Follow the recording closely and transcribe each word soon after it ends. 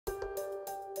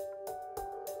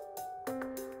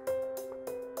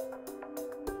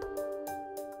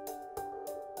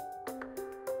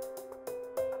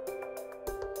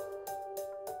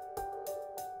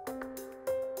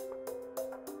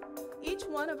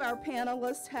one of our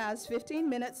panelists has 15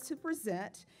 minutes to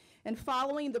present. And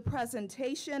following the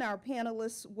presentation, our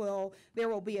panelists there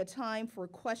will be a time for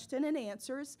question and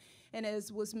answers. And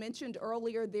as was mentioned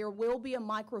earlier, there will be a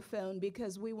microphone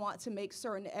because we want to make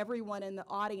certain everyone in the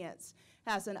audience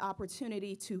has an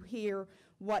opportunity to hear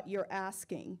what you're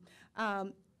asking.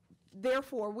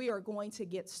 Therefore, we are going to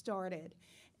get started.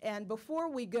 And before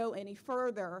we go any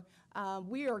further,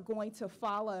 we are going to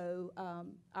follow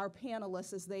our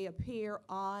panelists as they appear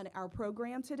on our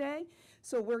program today.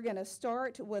 So we're going to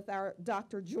start with our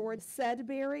Dr. George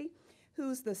Sedberry,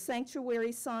 who's the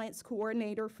Sanctuary Science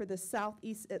Coordinator for the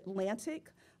Southeast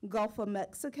Atlantic, Gulf of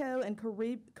Mexico, and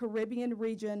Caribbean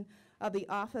region of the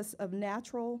Office of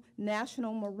National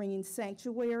Marine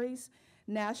Sanctuaries,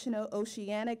 National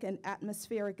Oceanic and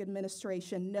Atmospheric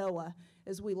Administration, NOAA,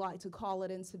 as we like to call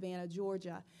it in Savannah,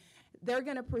 Georgia. They're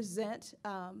going to present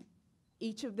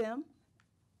each of them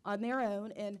on their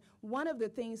own, and one of the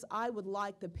things I would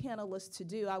like the panelists to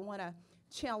do, I want to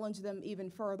challenge them even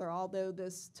further, although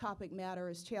this topic matter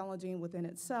is challenging within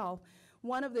itself.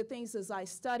 One of the things as I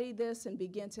study this and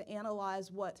begin to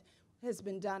analyze what has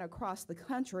been done across the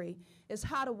country is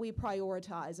how do we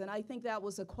prioritize? And I think that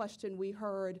was a question we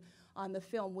heard on the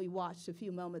film we watched a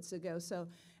few moments ago. So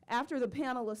after the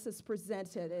panelists is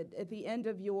presented, at the end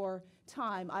of your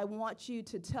time, I want you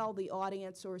to tell the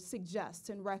audience or suggest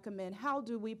and recommend how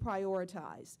do we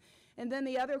prioritize. And then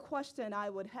the other question I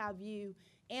would have you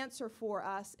answer for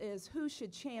us is who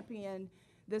should champion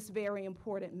this very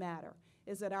important matter?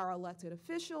 Is it our elected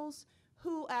officials?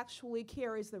 Who actually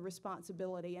carries the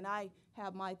responsibility? And I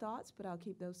have my thoughts, but I'll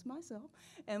keep those to myself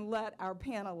and let our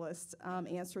panelists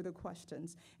answer the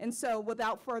questions. And so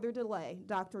without further delay,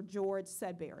 Dr. George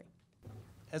Sedberry.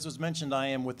 As was mentioned, I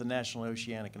am with the National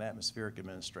Oceanic and Atmospheric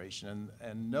Administration,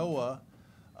 and NOAA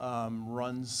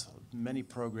runs many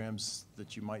programs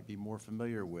that you might be more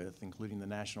familiar with, including the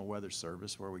National Weather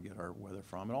Service, where we get our weather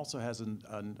from. It also has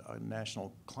a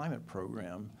national climate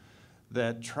program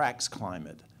that tracks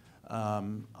climate.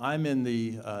 I'm in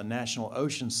the National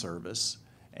Ocean Service,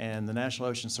 and the National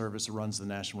Ocean Service runs the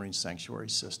National Marine Sanctuary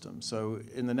System. So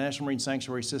in the National Marine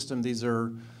Sanctuary System, these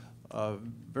are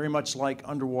very much like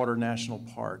underwater national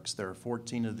parks. There are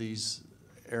 14 of these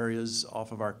areas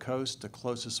off of our coast. The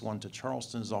closest one to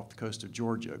Charleston is off the coast of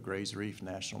Georgia, Gray's Reef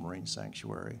National Marine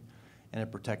Sanctuary, and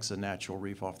it protects a natural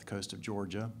reef off the coast of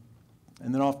Georgia.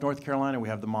 And then off North Carolina, we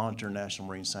have the Monitor National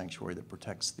Marine Sanctuary that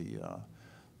protects the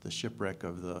shipwreck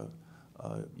of the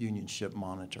Union ship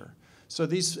Monitor. So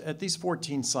at these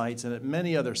 14 sites and at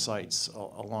many other sites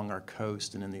along our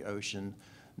coast and in the ocean,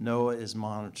 NOAA is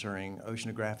monitoring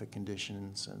oceanographic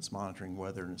conditions, and it's monitoring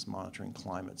weather, and it's monitoring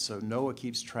climate. So NOAA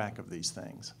keeps track of these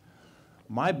things.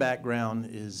 My background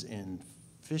is in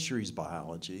fisheries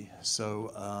biology,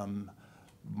 so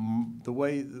the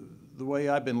way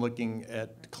I've been looking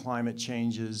at climate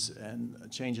changes and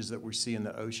changes that we see in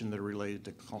the ocean that are related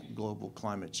to global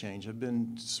climate change have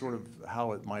been sort of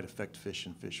how it might affect fish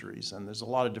and fisheries. And there's a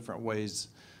lot of different ways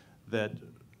that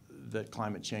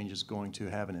climate change is going to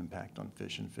have an impact on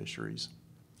fish and fisheries.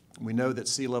 We know that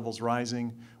sea level's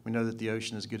rising. We know that the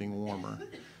ocean is getting warmer.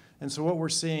 And so what we're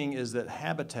seeing is that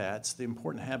habitats, the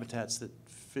important habitats that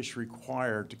fish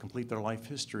require to complete their life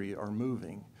history, are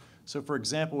moving. So for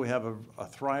example, we have a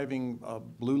thriving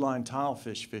blue line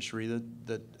tilefish fishery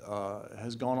that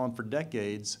has gone on for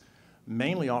decades,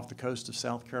 mainly off the coast of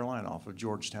South Carolina, off of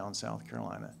Georgetown, South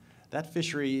Carolina. That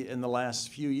fishery in the last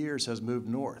few years has moved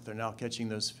north. They're now catching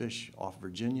those fish off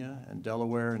Virginia and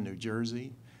Delaware and New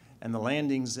Jersey. And the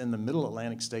landings in the middle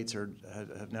Atlantic states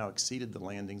have now exceeded the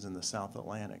landings in the South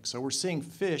Atlantic. So we're seeing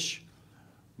fish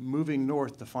moving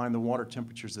north to find the water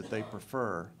temperatures that they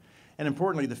prefer. And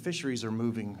importantly, the fisheries are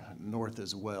moving north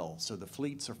as well. So the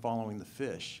fleets are following the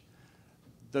fish.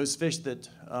 Those fish that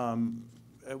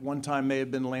at one time may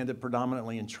have been landed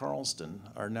predominantly in Charleston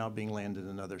are now being landed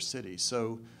in other cities.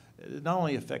 So it not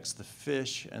only affects the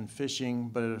fish and fishing,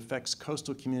 but it affects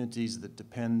coastal communities that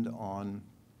depend on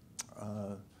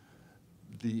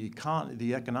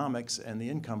the economics and the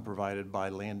income provided by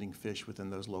landing fish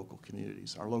within those local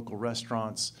communities. Our local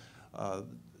restaurants,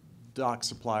 dock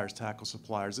suppliers, tackle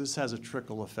suppliers. This has a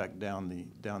trickle effect down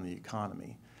the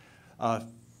economy.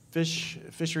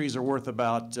 Fisheries are worth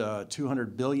about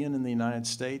 $200 billion in the United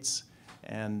States,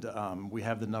 and we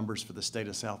have the numbers for the state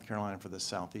of South Carolina, for the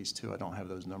Southeast too. I don't have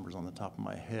those numbers on the top of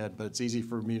my head, but it's easy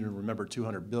for me to remember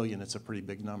 $200 billion. It's a pretty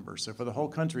big number. So for the whole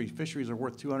country, fisheries are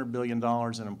worth $200 billion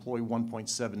and employ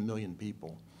 1.7 million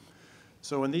people.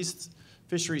 So when these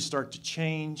fisheries start to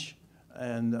change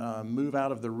and move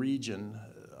out of the region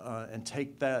and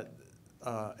take that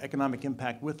economic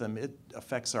impact with them, it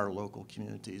affects our local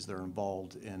communities that are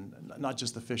involved in not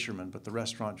just the fishermen, but the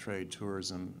restaurant trade,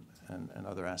 tourism, and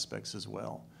other aspects as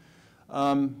well.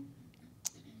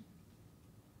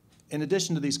 In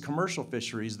addition to these commercial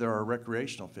fisheries, there are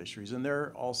recreational fisheries, and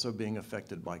they're also being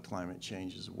affected by climate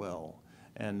change as well.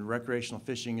 And recreational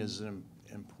fishing is an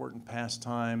important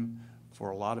pastime for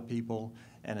a lot of people,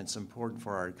 and it's important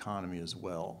for our economy as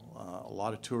well. A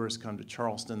lot of tourists come to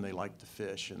Charleston, they like to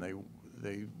fish, and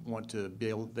they want to be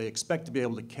able, they expect to be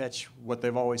able to catch what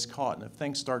they've always caught. And if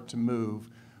things start to move,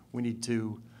 we need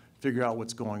to figure out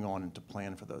what's going on and to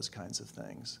plan for those kinds of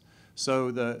things.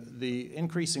 So the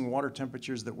increasing water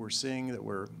temperatures that we're seeing, that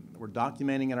we're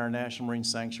documenting in our national marine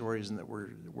sanctuaries and that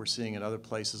we're seeing in other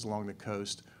places along the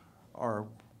coast are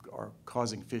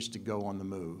causing fish to go on the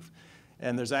move.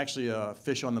 And there's actually a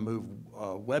Fish on the Move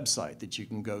website that you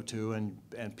can go to, and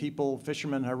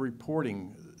fishermen are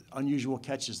reporting unusual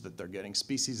catches that they're getting.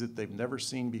 Species that they've never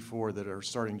seen before that are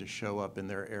starting to show up in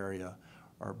their area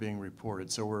are being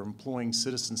reported. So we're employing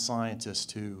citizen scientists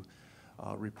to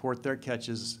report their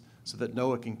catches so that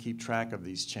NOAA can keep track of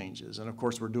these changes. And of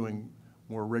course, we're doing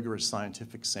more rigorous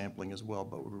scientific sampling as well,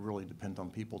 but we really depend on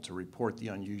people to report the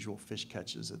unusual fish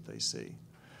catches that they see.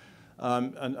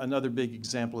 Another big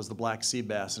example is the black sea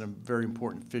bass, and a very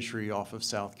important fishery off of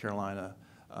South Carolina.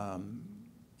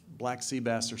 Black sea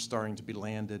bass are starting to be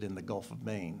landed in the Gulf of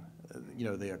Maine. You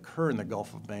know, they occur in the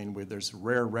Gulf of Maine where there's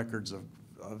rare records of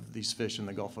these fish in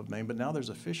the Gulf of Maine, but now there's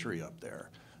a fishery up there.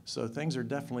 So things are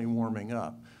definitely warming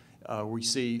up. We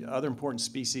see other important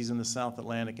species in the South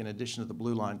Atlantic, in addition to the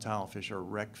blue line tilefish, are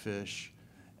wreckfish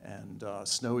and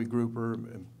snowy grouper.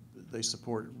 They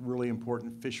support really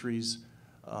important fisheries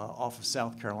off of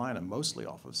South Carolina, mostly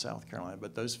off of South Carolina,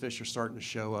 but those fish are starting to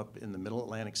show up in the middle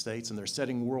Atlantic states, and they're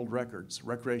setting world records.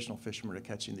 Recreational fishermen are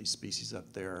catching these species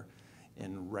up there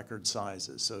in record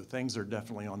sizes, so things are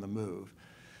definitely on the move.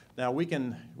 Now, we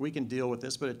can deal with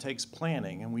this, but it takes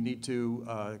planning, and we need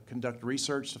to conduct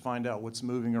research to find out what's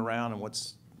moving around and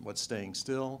what's staying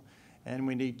still, and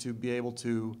we need to be able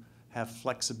to have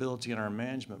flexibility in our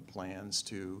management plans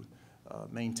to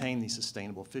maintain these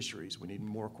sustainable fisheries. We need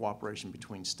more cooperation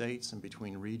between states and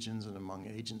between regions and among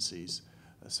agencies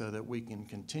so that we can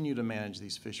continue to manage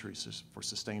these fisheries for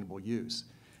sustainable use.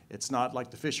 It's not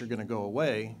like the fish are going to go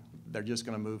away. They're just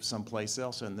going to move someplace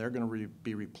else, and they're going to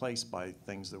be replaced by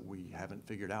things that we haven't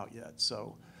figured out yet.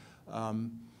 So,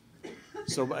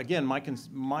 so again, my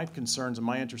concerns and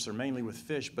my interests are mainly with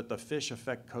fish, but the fish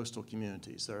affect coastal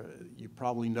communities. You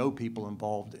probably know people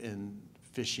involved in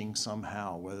fishing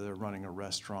somehow, whether they're running a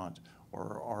restaurant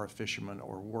or are a fisherman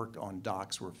or work on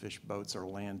docks where fish boats are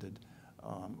landed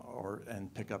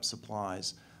and pick up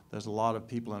supplies. There's a lot of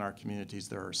people in our communities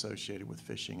that are associated with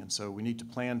fishing, and so we need to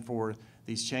plan for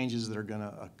these changes that are going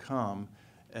to come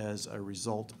as a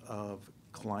result of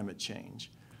climate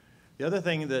change. The other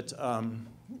thing that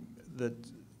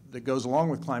goes along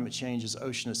with climate change is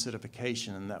ocean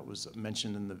acidification, and that was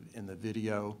mentioned in the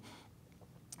video.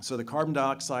 So the carbon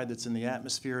dioxide that's in the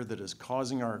atmosphere that is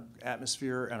causing our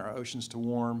atmosphere and our oceans to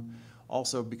warm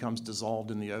also becomes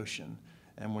dissolved in the ocean.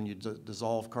 And when you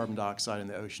dissolve carbon dioxide in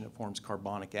the ocean, it forms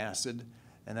carbonic acid,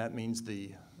 and that means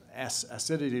the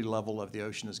acidity level of the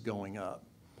ocean is going up.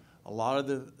 A lot of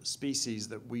the species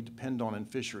that we depend on in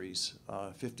fisheries,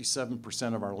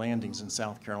 57% of our landings in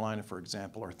South Carolina, for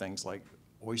example, are things like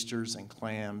oysters and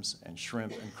clams and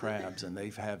shrimp and crabs, and they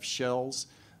have shells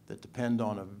that depend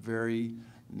on a very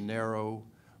narrow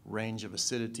range of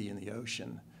acidity in the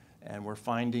ocean. And we're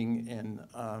finding in,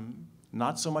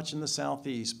 not so much in the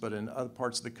southeast, but in other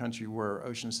parts of the country where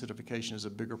ocean acidification is a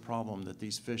bigger problem, that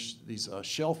these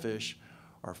shellfish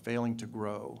are failing to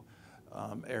grow.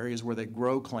 Areas where they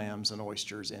grow clams and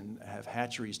oysters and have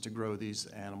hatcheries to grow these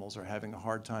animals are having a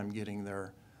hard time getting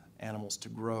their animals to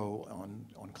grow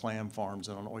on clam farms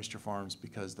and on oyster farms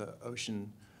because the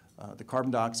ocean, the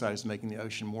carbon dioxide is making the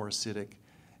ocean more acidic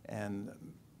and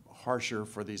harsher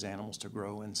for these animals to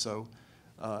grow. And so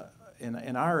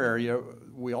in our area,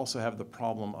 we also have the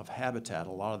problem of habitat.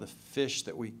 A lot of the fish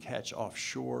that we catch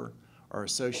offshore are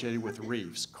associated with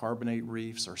reefs, carbonate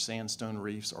reefs or sandstone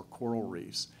reefs or coral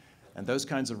reefs. And those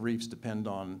kinds of reefs depend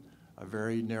on a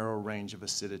very narrow range of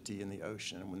acidity in the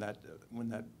ocean. And when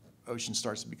that ocean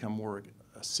starts to become more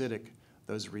acidic,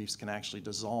 those reefs can actually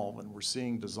dissolve. And we're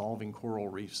seeing dissolving coral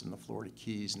reefs in the Florida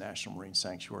Keys National Marine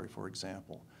Sanctuary, for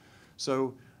example.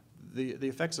 So the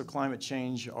effects of climate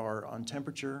change are on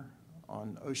temperature,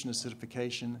 on ocean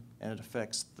acidification, and it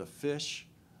affects the fish,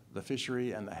 the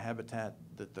fishery, and the habitat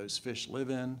that those fish live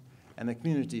in, and the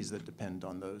communities that depend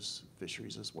on those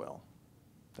fisheries as well.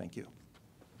 Thank you.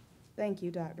 Thank you,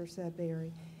 Dr.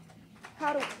 Sudbury.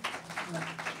 How do,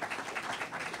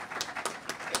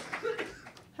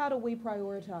 how do we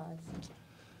prioritize?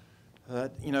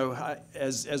 You know,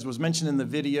 as was mentioned in the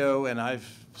video, and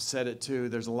I've said it too,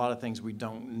 there's a lot of things we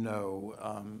don't know.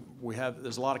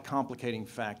 There's a lot of complicating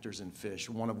factors in fish,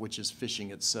 one of which is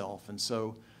fishing itself. And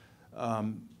so,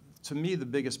 to me, the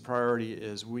biggest priority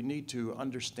is we need to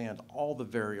understand all the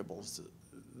variables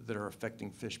that are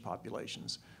affecting fish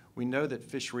populations. We know that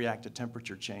fish react to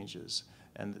temperature changes,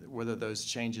 and whether those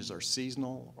changes are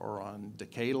seasonal or on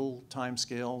decadal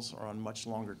timescales or on much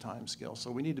longer timescales.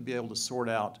 So we need to be able to sort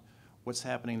out what's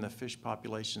happening in the fish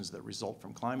populations that result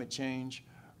from climate change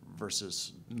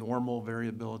versus normal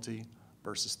variability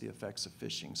versus the effects of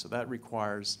fishing. So that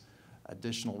requires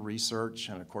additional research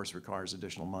and, of course, requires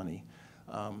additional money.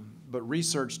 But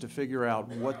research to figure out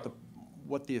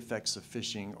what the effects of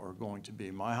fishing are going to be.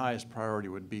 My highest priority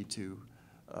would be to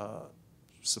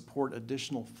support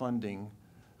additional funding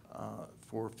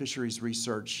for fisheries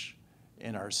research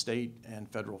in our state and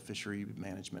federal fishery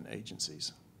management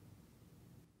agencies.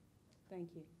 Thank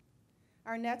you.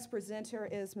 Our next presenter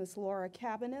is Ms. Laura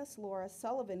Cabanis, Laura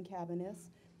Sullivan Cabanis.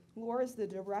 Laura is the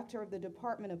Director of the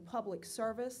Department of Public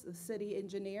Service, the City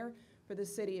Engineer for the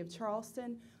City of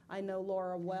Charleston. I know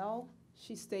Laura well.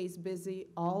 She stays busy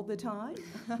all the time.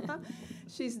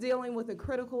 She's dealing with a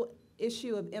critical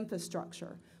issue of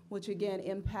infrastructure, which again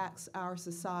impacts our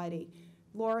society.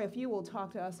 Laura, if you will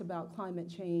talk to us about climate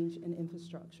change and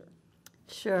infrastructure.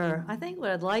 Sure. I think what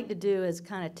I'd like to do is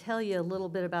kind of tell you a little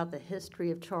bit about the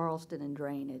history of Charleston and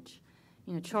drainage.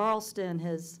 You know, Charleston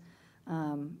has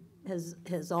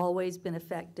always been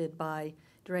affected by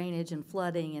drainage and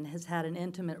flooding and has had an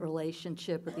intimate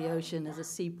relationship with the ocean as a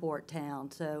seaport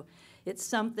town. So it's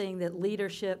something that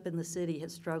leadership in the city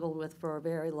has struggled with for a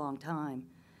very long time.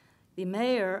 The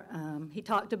mayor, he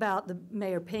talked about the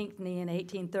Mayor Pinckney in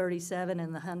 1837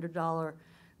 and the $100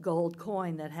 gold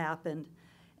coin that happened.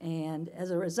 And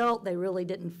as a result, they really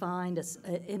didn't find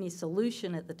any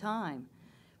solution at the time.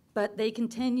 But they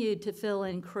continued to fill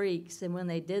in creeks, and when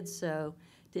they did so,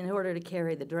 in order to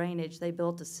carry the drainage, they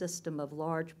built a system of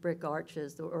large brick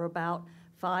arches that were about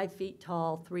 5 feet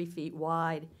tall, 3 feet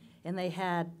wide, and they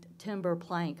had timber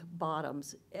plank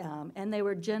bottoms. And they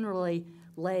were generally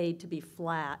laid to be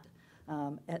flat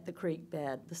at the creek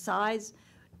bed. The size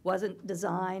wasn't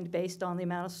designed based on the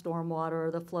amount of stormwater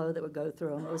or the flow that would go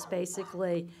through them. It was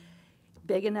basically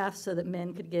big enough so that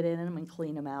men could get in them and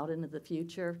clean them out into the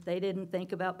future. They didn't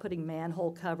think about putting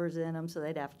manhole covers in them, so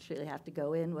they'd actually have to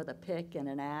go in with a pick and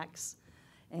an axe.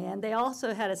 And they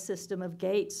also had a system of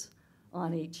gates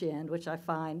on each end, which I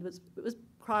find was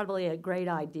probably a great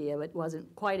idea. It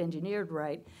wasn't quite engineered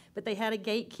right, but they had a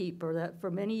gatekeeper that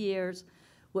for many years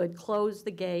would close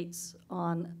the gates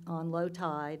on low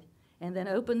tide and then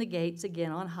open the gates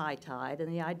again on high tide.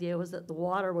 And the idea was that the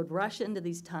water would rush into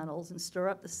these tunnels and stir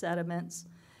up the sediments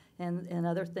and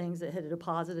other things that had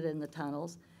deposited in the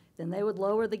tunnels. Then they would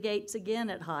lower the gates again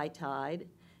at high tide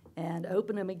and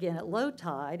open them again at low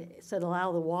tide so to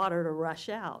allow the water to rush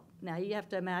out. Now you have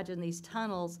to imagine these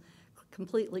tunnels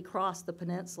completely crossed the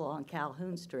peninsula on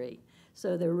Calhoun Street.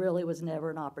 So there really was never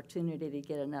an opportunity to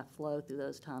get enough flow through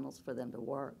those tunnels for them to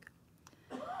work.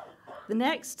 The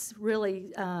next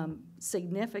really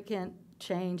significant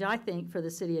change, I think, for the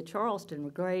city of Charleston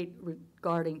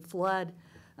regarding flood,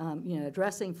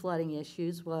 addressing flooding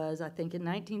issues was, I think, in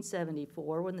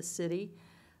 1974 when the city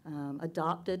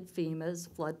adopted FEMA's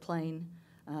floodplain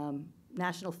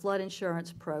National Flood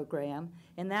Insurance Program,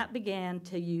 and that began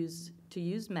to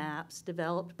use maps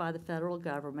developed by the federal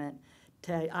government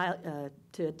to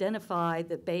identify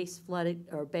the base flooded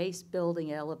or base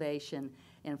building elevation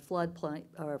and flood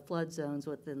zones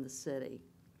within the city.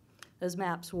 Those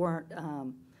maps weren't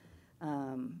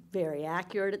very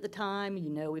accurate at the time.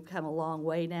 You know, we've come a long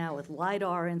way now with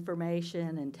LIDAR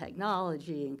information and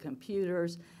technology and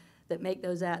computers that make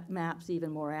those maps even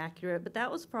more accurate. But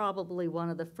that was probably one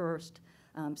of the first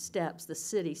steps the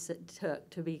city took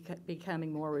to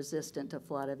becoming more resistant to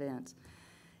flood events.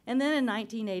 And then in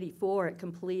 1984, it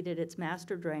completed its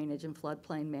Master Drainage and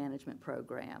Floodplain Management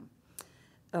Program,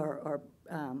 or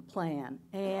plan.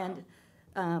 And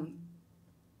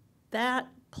that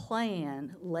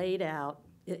plan laid out,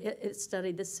 it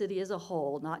studied the city as a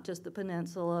whole, not just the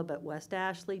peninsula, but West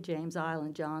Ashley, James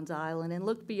Island, Johns Island, and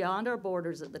looked beyond our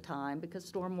borders at the time because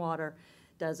stormwater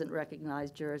doesn't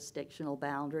recognize jurisdictional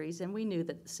boundaries, and we knew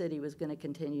that the city was going to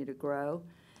continue to grow.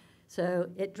 So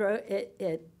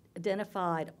it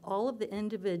identified all of the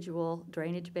individual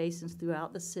drainage basins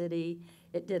throughout the city.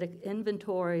 It did an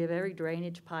inventory of every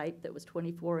drainage pipe that was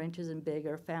 24 inches and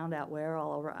bigger, found out where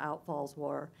all of our outfalls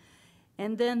were.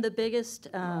 And then the biggest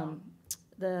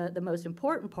the most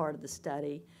important part of the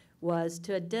study was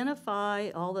to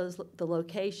identify all the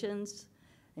locations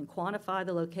and quantify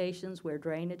the locations where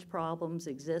drainage problems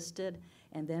existed,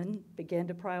 and then begin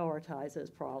to prioritize those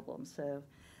problems. So,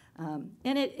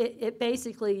 and it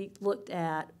basically looked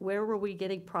at where were we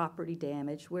getting property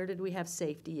damage, where did we have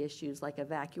safety issues like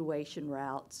evacuation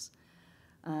routes.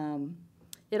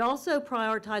 It also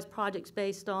prioritized projects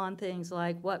based on things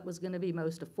like what was going to be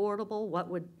most affordable,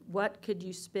 what could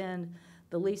you spend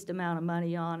the least amount of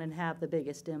money on and have the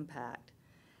biggest impact.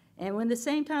 And when the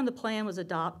same time the plan was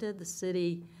adopted, the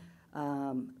city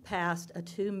passed a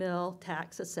 2 mil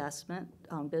tax assessment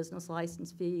on business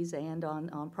license fees and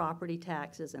on property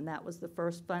taxes, and that was the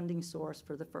first funding source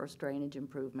for the first drainage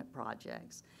improvement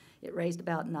projects. It raised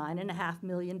about $9.5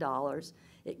 million.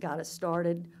 It got us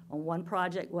started on one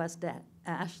project west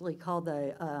Ashley called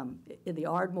in the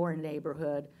Ardmore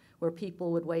neighborhood, where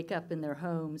people would wake up in their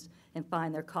homes and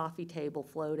find their coffee table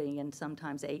floating in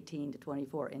sometimes 18 to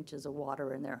 24 inches of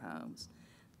water in their homes.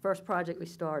 First project we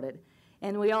started.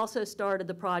 And we also started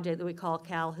the project that we call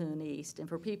Calhoun East. And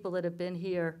for people that have been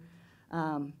here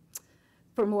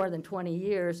for more than 20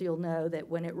 years, you'll know that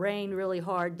when it rained really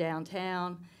hard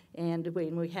downtown and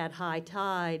when we had high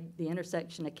tide, the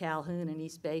intersection of Calhoun and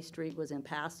East Bay Street was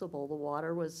impassable. The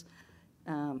water was,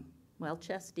 well,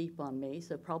 chest deep on me,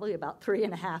 so probably about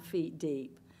 3.5 feet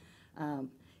deep.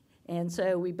 And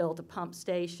so we built a pump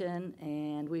station,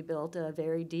 and we built a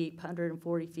very deep,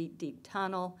 140 feet deep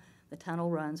tunnel. The tunnel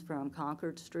runs from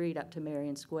Concord Street up to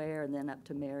Marion Square and then up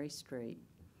to Mary Street.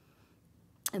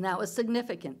 And that was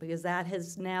significant because that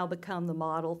has now become the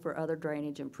model for other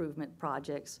drainage improvement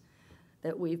projects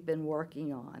that we've been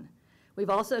working on. We've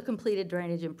also completed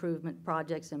drainage improvement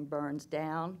projects in Burns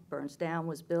Down. Burns Down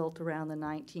was built around the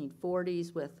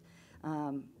 1940s with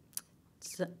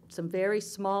some very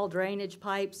small drainage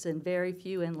pipes and very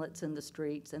few inlets in the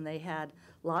streets, and they had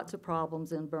lots of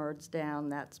problems in Burns Down.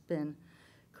 That's been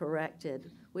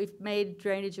corrected. We've made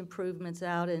drainage improvements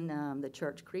out in the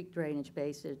Church Creek drainage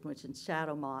basin, which is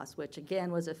Shadow Moss, which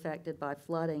again was affected by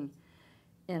flooding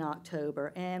in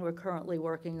October, and we're currently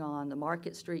working on the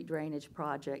Market Street drainage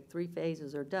project. 3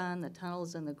 phases are done, the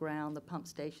tunnel's in the ground, the pump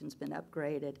station's been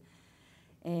upgraded,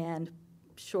 and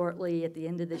shortly at the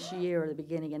end of this year or the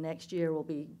beginning of next year, we'll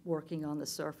be working on the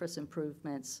surface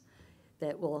improvements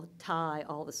that will tie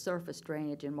all the surface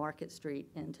drainage in Market Street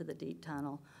into the deep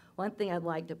tunnel. One thing I'd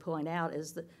like to point out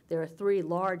is that there are 3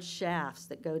 large shafts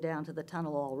that go down to the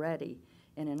tunnel already,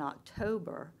 and in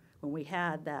October, when we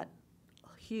had that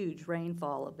huge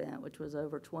rainfall event, which was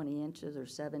over 20 inches or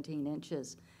 17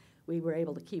 inches, we were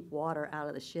able to keep water out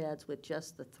of the sheds with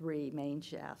just the 3 main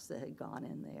shafts that had gone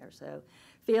in there. So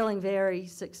feeling very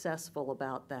successful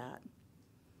about that.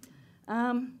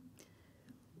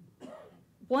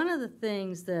 One of the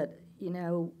things that,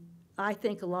 I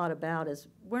think a lot about is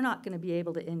we're not going to be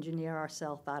able to engineer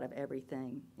ourselves out of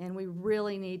everything. And we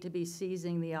really need to be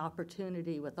seizing the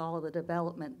opportunity with all of the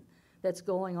development that's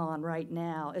going on right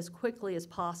now as quickly as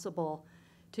possible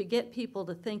to get people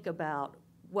to think about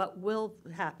what will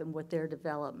happen with their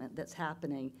development that's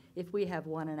happening if we have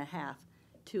 1.5,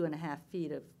 2.5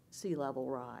 feet of sea level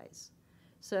rise.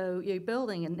 So you're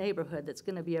building a neighborhood that's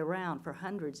going to be around for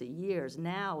hundreds of years.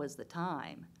 Now is the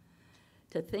time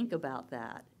to think about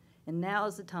that. And now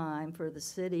is the time for the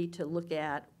city to look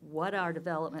at what our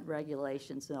development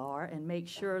regulations are and make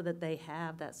sure that they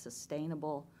have that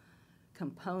sustainable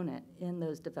component in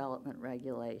those development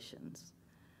regulations.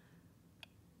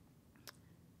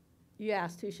 You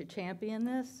asked who should champion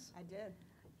this? I did.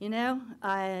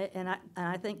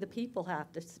 I think the people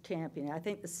have to champion it. I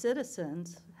think the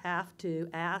citizens have to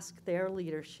ask their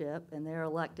leadership and their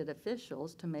elected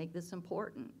officials to make this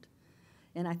important.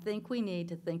 And I think we need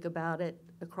to think about it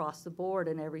across the board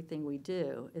in everything we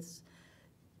do.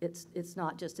 It's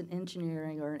not just an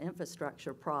engineering or an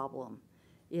infrastructure problem.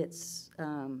 It's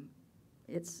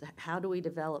how do we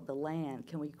develop the land?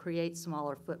 Can we create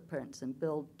smaller footprints and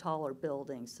build taller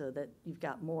buildings so that you've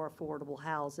got more affordable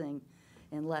housing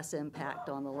and less impact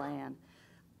on the land?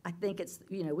 I think it's,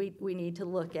 we need to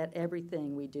look at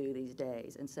everything we do these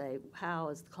days and say, how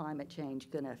is climate change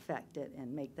going to affect it,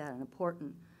 and make that an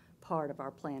important part of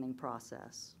our planning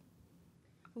process.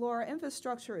 Laura,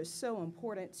 infrastructure is so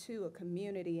important to a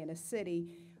community and a city.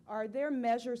 Are there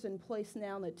measures in place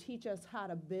now that teach us how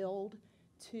to build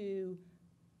to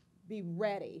be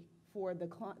ready for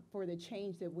the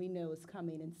change that we know is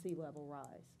coming in sea level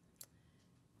rise?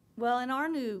 Well, in our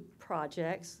new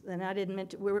projects, and I didn't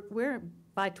mention, we're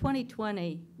by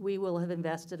 2020, we will have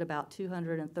invested about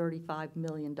 $235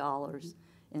 million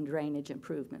in drainage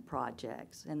improvement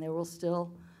projects, and there will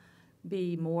still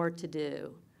be more to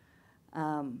do.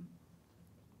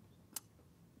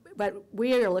 But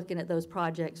we are looking at those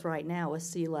projects right now with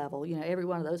sea level. You know, every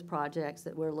one of those projects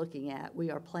that we're looking at,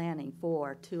 we are planning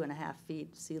for 2.5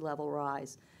 feet sea level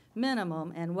rise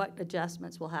minimum, and what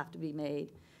adjustments will have to be made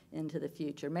into the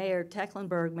future. Mayor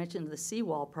Tecklenburg mentioned the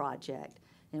seawall project,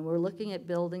 and we're looking at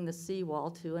building the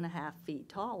seawall 2.5 feet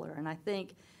taller. And I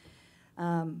think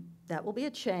that will be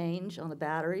a change on the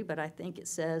battery, but I think it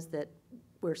says that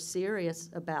we're serious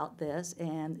about this,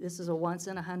 and this is a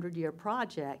once-in-a-100-year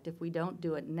project. If we don't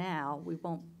do it now, we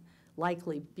won't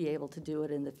likely be able to do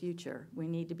it in the future. We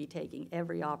need to be taking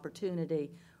every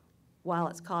opportunity while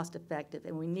it's cost-effective,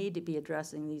 and we need to be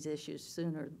addressing these issues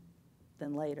sooner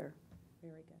than later.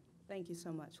 Very good. Thank you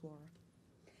so much, Laura.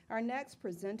 Our next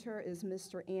presenter is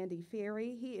Mr. Andy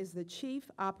Ferry. He is the Chief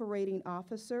Operating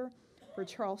Officer for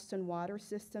Charleston Water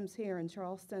Systems here in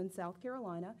Charleston, South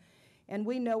Carolina. And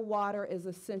we know water is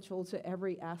essential to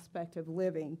every aspect of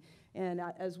living. And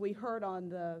as we heard on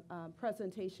the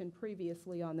presentation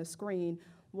previously on the screen,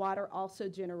 water also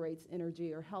generates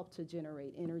energy or helps to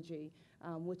generate energy,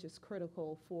 which is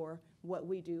critical for what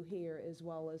we do here as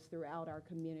well as throughout our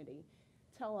community.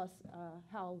 Tell us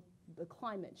how the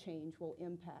climate change will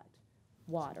impact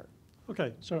water.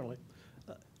 Okay, certainly.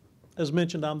 As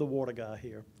mentioned, I'm the water guy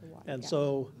here. And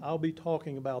so I'll be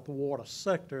talking about the water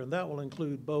sector, and that will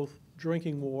include both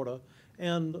drinking water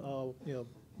and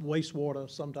wastewater.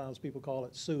 Sometimes people call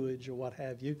it sewage or what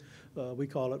have you. We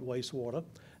call it wastewater,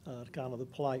 kind of the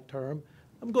polite term.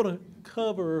 I'm going to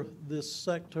cover this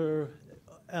sector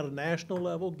at a national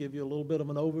level, give you a little bit of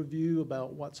an overview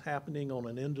about what's happening on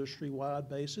an industry-wide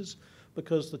basis,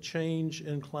 because the change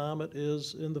in climate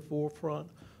is in the forefront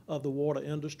of the water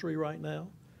industry right now.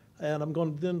 And I'm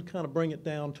going to then kind of bring it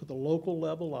down to the local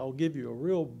level. I'll give you a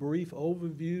real brief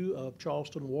overview of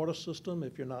Charleston Water System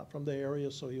if you're not from the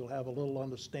area, so you'll have a little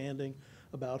understanding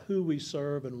about who we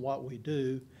serve and what we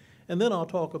do. And then I'll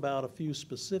talk about a few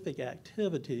specific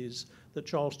activities that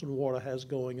Charleston Water has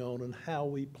going on and how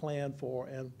we plan for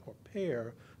and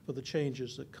prepare for the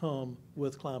changes that come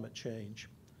with climate change.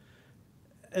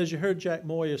 As you heard Jack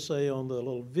Moyer say on the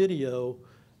little video,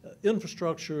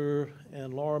 infrastructure,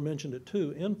 and Laura mentioned it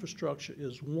too, infrastructure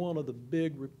is one of the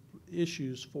big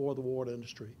issues for the water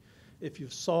industry. If you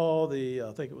saw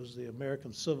I think it was the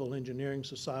American Civil Engineering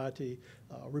Society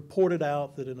reported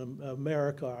out that in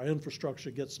America our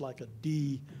infrastructure gets like a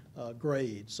D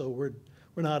grade. So we're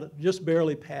not just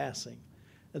barely passing.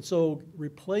 And so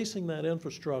replacing that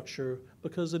infrastructure,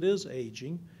 because it is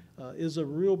aging, is a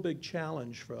real big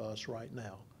challenge for us right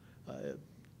now.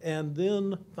 And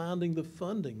then finding the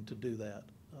funding to do that.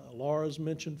 Laura's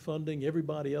mentioned funding.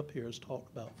 Everybody up here has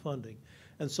talked about funding.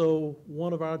 And so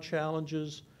one of our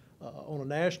challenges on a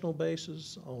national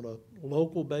basis, on a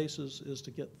local basis, is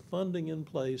to get funding in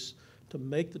place to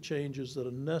make the changes that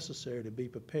are necessary to be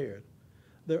prepared.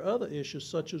 There are other issues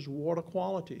such as water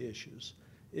quality issues.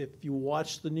 If you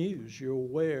watch the news, you're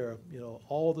aware,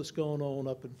 all that's going on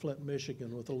up in Flint,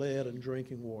 Michigan with lead in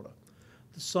drinking water.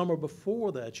 The summer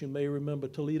before that, you may remember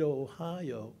Toledo,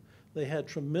 Ohio. They had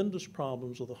tremendous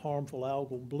problems with a harmful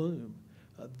algal bloom.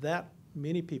 That,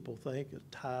 many people think, it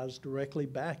ties directly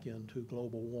back into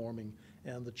global warming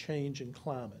and the change in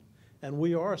climate. And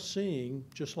we are seeing,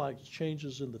 just like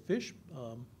changes in the fish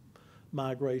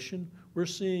migration, we're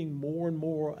seeing more and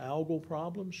more algal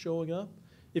problems showing up.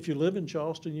 If you live in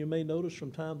Charleston, you may notice from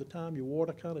time to time your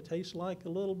water kind of tastes like a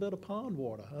little bit of pond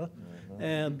water, huh? Mm-hmm.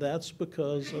 And that's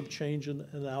because of change in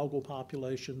algal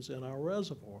populations in our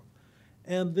reservoir.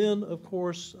 And then, of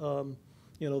course,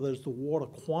 there's the water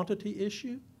quantity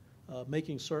issue,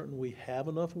 making certain we have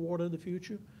enough water in the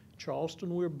future.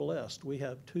 Charleston, we're blessed. We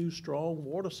have 2 strong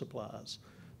water supplies,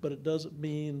 but it doesn't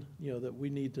mean, that we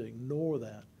need to ignore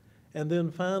that. And then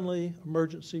finally,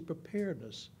 emergency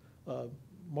preparedness.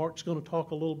 Mark's going to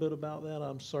talk a little bit about that,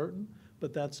 I'm certain,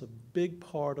 but that's a big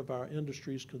part of our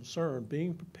industry's concern,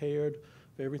 being prepared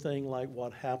for everything like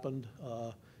what happened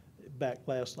back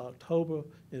last October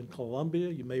in Columbia.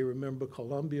 You may remember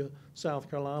Columbia, South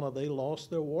Carolina, they lost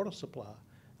their water supply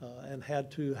and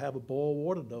had to have a boil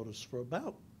water notice for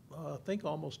about, I think,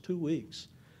 almost 2 weeks.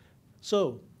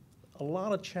 So a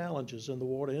lot of challenges in the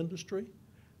water industry.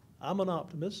 I'm an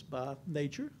optimist by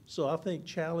nature, so I think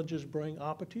challenges bring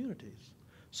opportunities.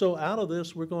 So out of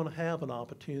this, we're going to have an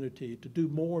opportunity to do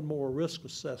more and more risk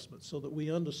assessments so that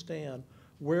we understand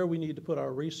where we need to put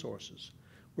our resources.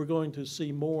 We're going to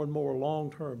see more and more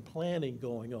long-term planning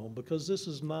going on, because this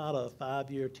is not a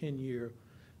 5-year, 10-year,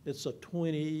 it's a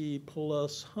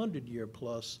 20-plus,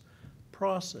 100-year-plus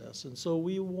process. And so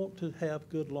we want to have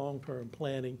good long-term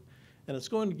planning, and it's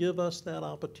going to give us that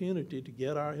opportunity to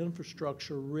get our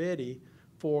infrastructure ready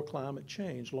for climate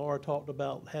change. Laura talked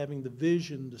about having the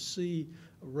vision to see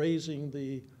raising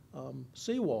the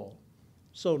seawall.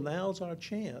 So now's our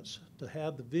chance to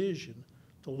have the vision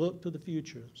to look to the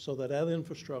future so that that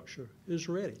infrastructure is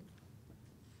ready.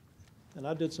 And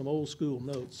I did some old school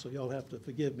notes, so y'all have to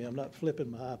forgive me. I'm not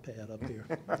flipping my iPad up here.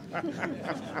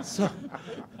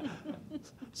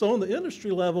 So on the industry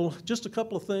level, just a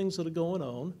couple of things that are going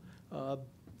on.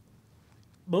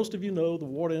 Most of you know the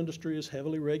water industry is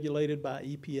heavily regulated by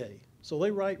EPA. So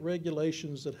they write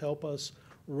regulations that help us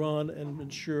run and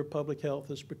ensure public health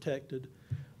is protected.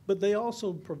 But they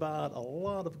also provide a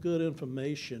lot of good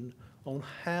information on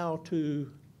how to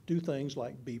do things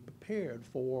like be prepared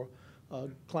for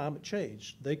climate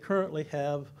change. They currently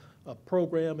have a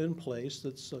program in place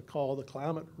that's called the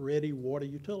Climate Ready Water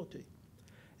Utility.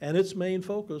 And its main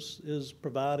focus is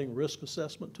providing risk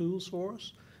assessment tools for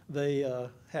us. They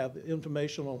have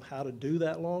information on how to do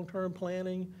that long-term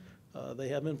planning. They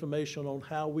have information on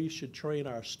how we should train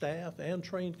our staff and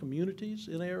train communities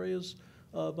in areas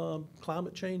of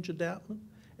climate change adaptation.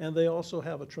 And they also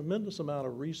have a tremendous amount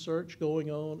of research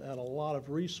going on and a lot of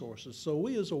resources. So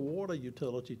we as a water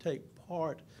utility take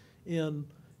part in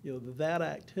that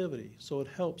activity. So it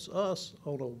helps us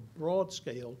on a broad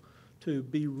scale to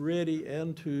be ready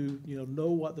and to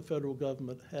know what the federal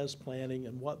government has planning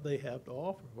and what they have to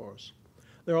offer for us.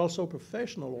 There are also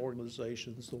professional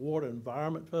organizations, the Water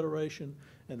Environment Federation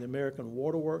and the American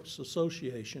Water Works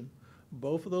Association.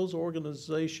 Both of those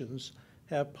organizations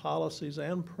have policies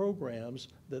and programs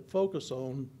that focus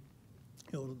on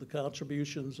the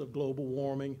contributions of global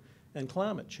warming and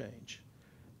climate change.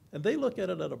 And they look at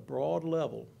it at a broad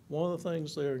level. One of the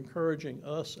things they're encouraging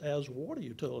us as water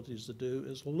utilities to do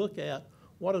is look at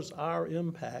what is our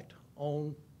impact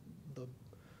on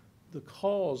the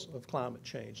cause of climate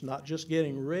change, not just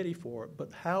getting ready for it,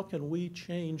 but how can we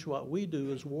change what we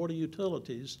do as water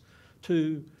utilities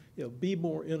to be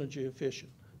more energy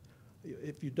efficient.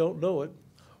 If you don't know it,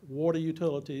 water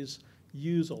utilities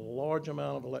use a large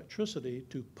amount of electricity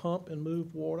to pump and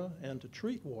move water and to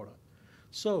treat water.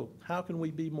 So how can we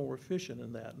be more efficient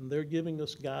in that? And they're giving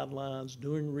us guidelines,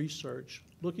 doing research,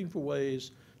 looking for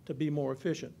ways to be more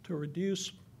efficient, to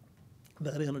reduce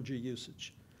that energy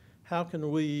usage. How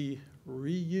can we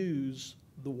reuse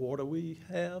the water we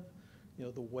have?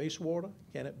 The wastewater,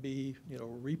 can it be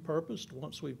repurposed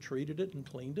once we've treated it and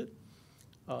cleaned it?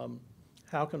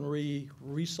 How can we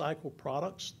recycle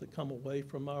products that come away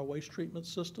from our waste treatment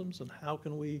systems? And how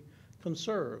can we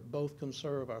both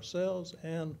conserve ourselves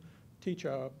and teach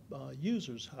our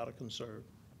users how to conserve?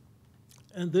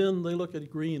 And then they look at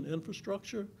green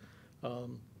infrastructure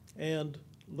and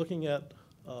looking at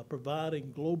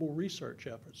providing global research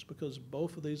efforts, because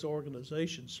both of these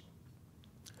organizations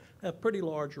have pretty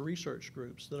large research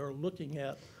groups that are looking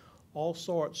at all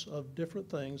sorts of different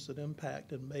things that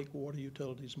impact and make water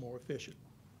utilities more efficient.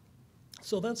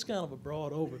 So that's kind of a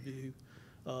broad overview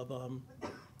of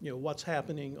what's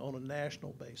happening on a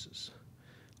national basis.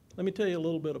 Let me tell you a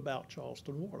little bit about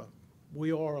Charleston Water.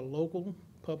 We are a local,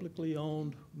 publicly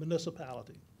owned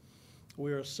municipality.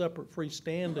 We are a separate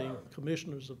freestanding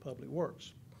commissioners of public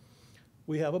works.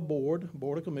 We have a board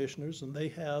of commissioners, and they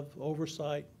have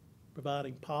oversight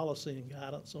providing policy and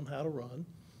guidance on how to run.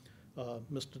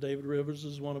 Mr. David Rivers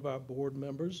is one of our board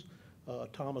members.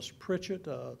 Thomas Pritchett,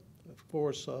 of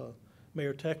course,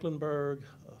 Mayor Tecklenburg,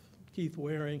 Keith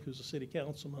Waring, who's a city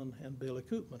councilman, and Billy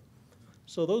Koopman.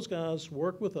 So those guys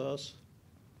work with us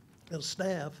as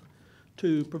staff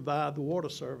to provide the water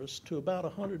service to about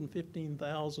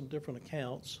 115,000 different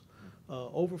accounts,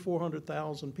 over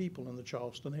 400,000 people in the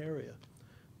Charleston area.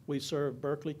 We serve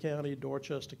Berkeley County,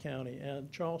 Dorchester County,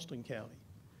 and Charleston County.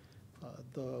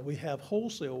 We have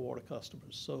wholesale water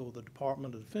customers, so the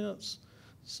Department of Defense,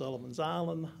 Sullivan's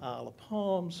Island, Isle of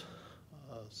Palms,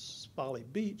 Folly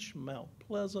Beach, Mount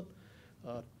Pleasant,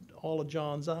 all of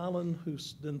Johns Island, who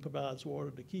then provides water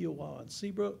to Kiowa and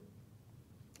Seabrook.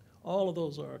 All of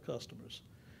those are our customers.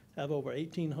 Have over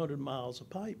 1,800 miles of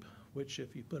pipe, which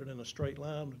if you put it in a straight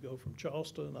line would go from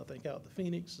Charleston, I think, out to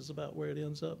Phoenix is about where it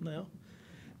ends up now.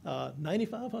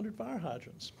 9,500 fire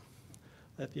hydrants.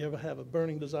 If you ever have a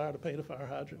burning desire to paint a fire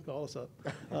hydrant, call us up.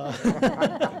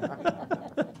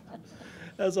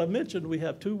 As I mentioned, we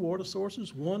have two water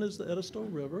sources. One is the Edisto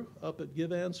River up at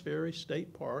Givans Ferry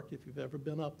State Park. If you've ever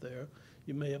been up there,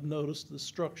 you may have noticed the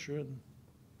structure and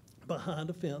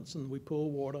behind a fence, and we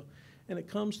pull water. And it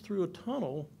comes through a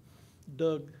tunnel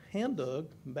hand dug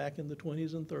back in the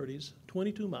 20s and 30s,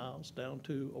 22 miles down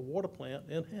to a water plant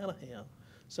in Hanahan,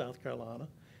 South Carolina.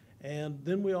 And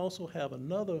then we also have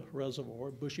another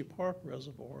reservoir, Bushy Park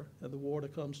Reservoir, and the water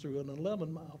comes through an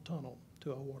 11-mile tunnel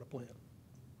to our water plant.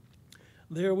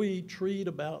 There we treat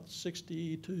about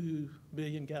 62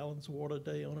 billion gallons of water a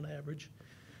day on an average,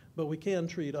 but we can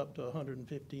treat up to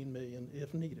 115 million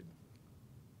if needed.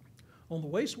 On the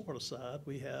wastewater side,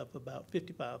 we have about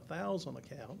 55,000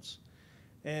 accounts,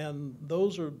 and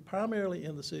those are primarily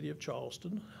in the city of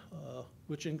Charleston,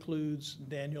 which includes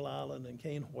Daniel Island and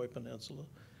Cainhoy Peninsula.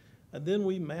 And then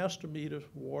we master meter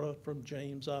water from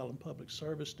James Island Public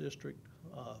Service District,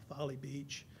 Folly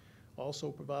Beach,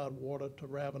 also provide water to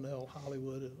Ravenel,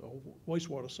 Hollywood, or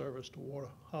wastewater service to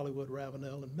Hollywood,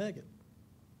 Ravenel, and Megan.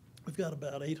 We've got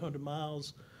about 800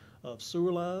 miles of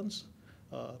sewer lines,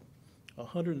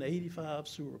 185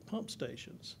 sewer pump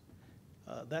stations.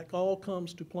 That all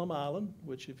comes to Plum Island,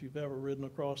 which if you've ever ridden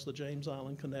across the James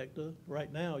Island Connector,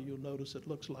 right now you'll notice it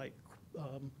looks like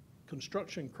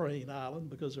construction crane island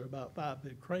because there are about 5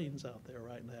 big cranes out there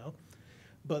right now.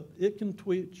 But it can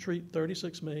treat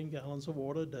 36 million gallons of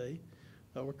water a day.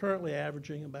 We're currently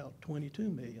averaging about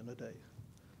 22 million a day.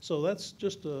 So that's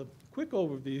just a quick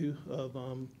overview of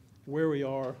where we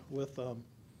are with Plum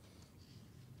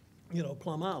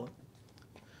Island.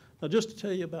 Now, just to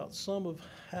tell you about some of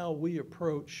how we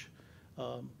approach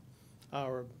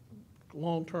our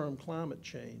long-term climate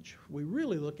change, we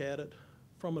really look at it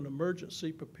from an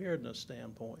emergency preparedness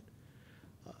standpoint.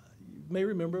 You may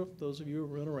remember, those of you who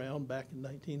were around back in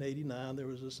 1989, there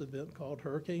was this event called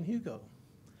Hurricane Hugo.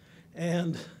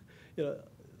 And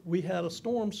we had a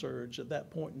storm surge at that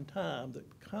point in time that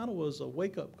kind of was a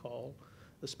wake-up call,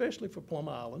 especially for Plum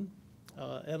Island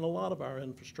and a lot of our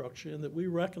infrastructure, and that we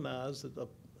recognized that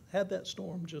had that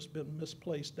storm just been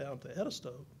misplaced down to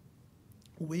Edisto,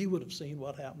 we would have seen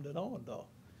what happened at Allendale.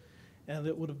 And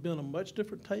it would have been a much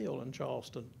different tale in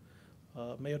Charleston.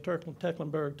 Mayor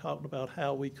Tecklenburg talked about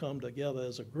how we come together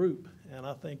as a group, and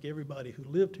I think everybody who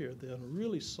lived here then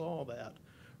really saw that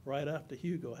right after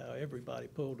Hugo, how everybody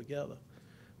pulled together.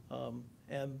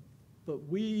 But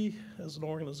we, as an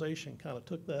organization, kind of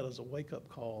took that as a wake-up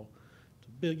call to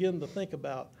begin to think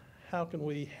about how can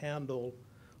we handle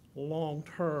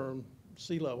long-term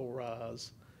sea level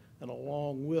rise, and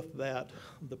along with that,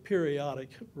 the periodic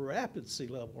rapid sea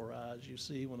level rise you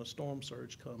see when a storm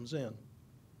surge comes in.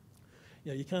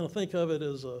 You kind of think of it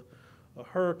as a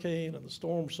hurricane, and the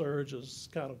storm surge is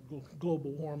kind of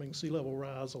global warming, sea level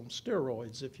rise on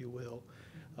steroids, if you will.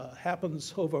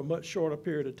 Happens over a much shorter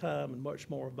period of time and much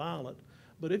more violent.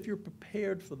 But if you're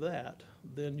prepared for that,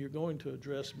 then you're going to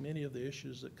address many of the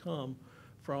issues that come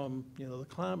from the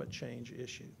climate change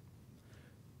issue.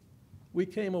 We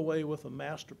came away with a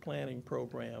master planning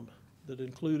program that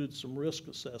included some risk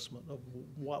assessment of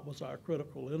what was our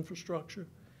critical infrastructure,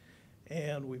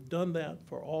 and we've done that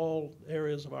for all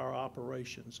areas of our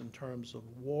operations in terms of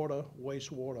water,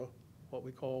 wastewater, what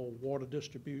we call water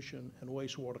distribution and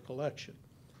wastewater collection.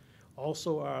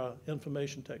 Also our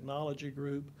information technology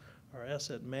group, our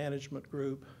asset management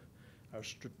group, our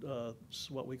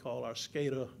what we call our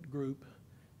SCETV group,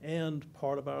 and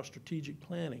part of our strategic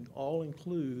planning all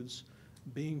includes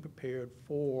being prepared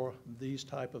for these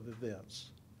type of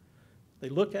events. They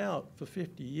look out for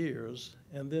 50 years,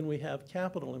 and then we have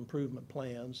capital improvement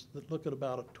plans that look at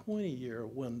about a 20-year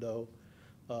window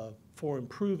for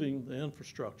improving the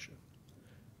infrastructure.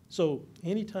 So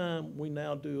anytime we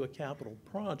now do a capital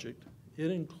project, it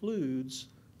includes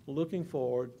looking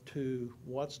forward to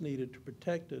what's needed to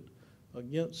protect it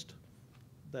against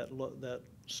that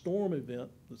storm event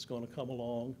that's going to come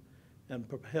along and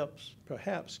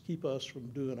perhaps keep us from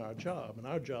doing our job. And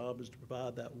our job is to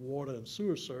provide that water and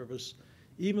sewer service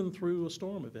even through a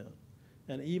storm event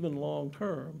and even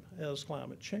long-term as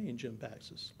climate change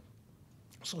impacts us.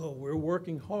 So we're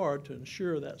working hard to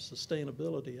ensure that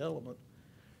sustainability element.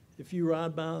 If you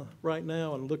ride by right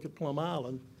now and look at Plum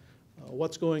Island,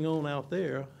 what's going on out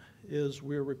there is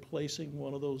we're replacing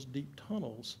one of those deep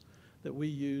tunnels that we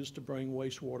use to bring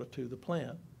wastewater to the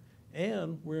plant.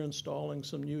 And we're installing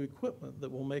some new equipment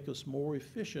that will make us more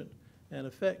efficient and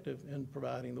effective in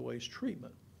providing the waste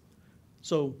treatment.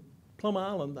 So Plum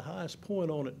Island, the highest point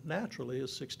on it naturally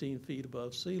is 16 feet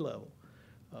above sea level.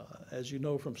 As you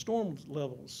know from storm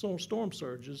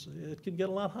surges, it can get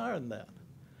a lot higher than that.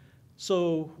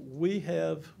 So we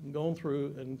have gone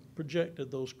through and projected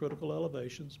those critical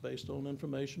elevations based on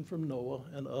information from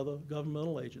NOAA and other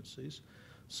governmental agencies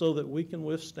so that we can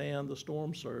withstand the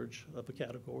storm surge of a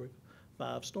Category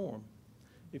 5 storm.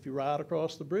 If you ride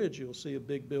across the bridge, you'll see a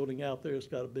big building out there. It's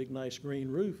got a big, nice green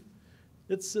roof.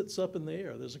 It sits up in the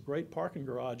air. There's a great parking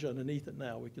garage underneath it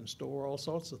now. We can store all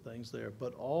sorts of things there.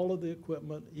 But all of the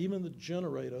equipment, even the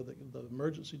generator, the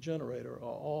emergency generator, are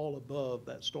all above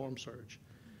that storm surge.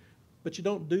 But you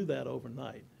don't do that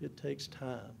overnight. It takes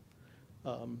time.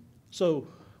 So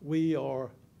we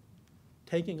are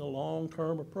taking a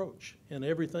long-term approach in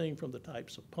everything from the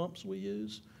types of pumps we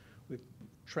use. We're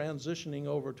transitioning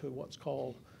over to what's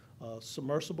called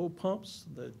submersible pumps,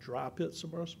 the dry pit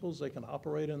submersibles. They can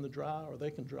operate in the dry, or they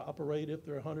can operate if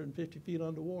they're 150 feet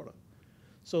underwater,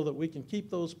 so that we can keep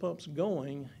those pumps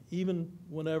going even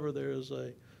whenever there's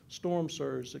a storm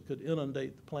surge that could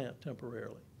inundate the plant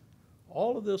temporarily.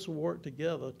 All of this will work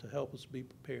together to help us be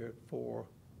prepared for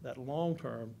that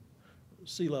long-term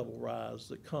sea level rise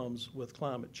that comes with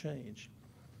climate change.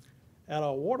 At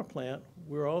our water plant,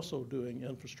 we're also doing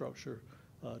infrastructure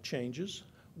changes.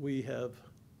 We have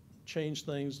changed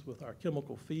things with our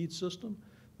chemical feed system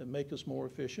that make us more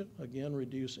efficient, again,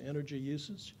 reduce energy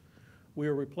usage. We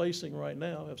are replacing right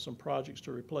now, have some projects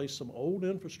to replace some old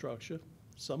infrastructure.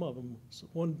 Some of them,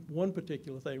 one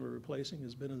particular thing we're replacing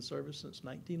has been in service since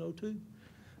 1902.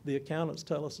 The accountants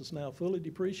tell us it's now fully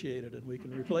depreciated and we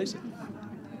can replace it.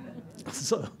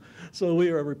 So we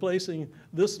are replacing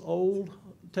this old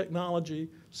technology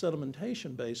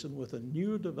sedimentation basin with a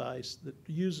newer device that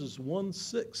uses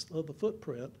 1/6 of the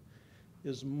footprint,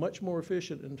 is much more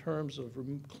efficient in terms of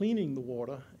cleaning the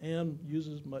water, and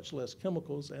uses much less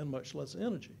chemicals and much less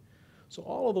energy. So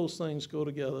all of those things go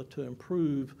together to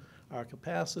improve our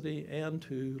capacity and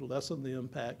to lessen the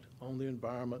impact on the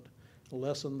environment,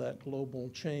 lessen that global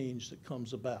change that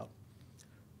comes about.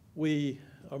 We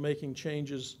are making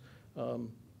changes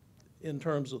in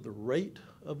terms of the rate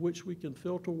of which we can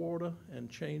filter water and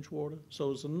change water. So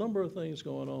there's a number of things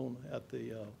going on at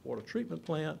the water treatment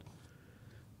plant.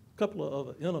 A couple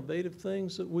of innovative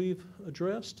things that we've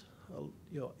addressed.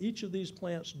 Each of these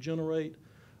plants generate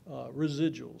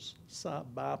residuals,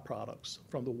 byproducts.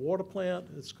 From the water plant,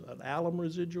 it's an alum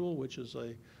residual, which is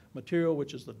a material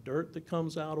which is the dirt that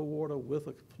comes out of water with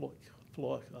a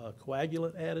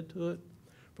coagulant added to it.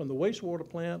 From the wastewater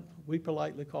plant, we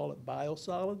politely call it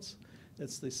biosolids.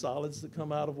 It's the solids that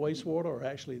come out of wastewater, or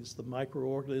actually it's the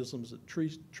microorganisms that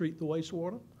treat the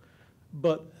wastewater.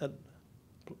 But at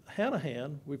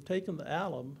Hanahan, we've taken the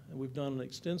alum and we've done an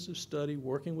extensive study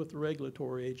working with the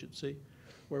regulatory agency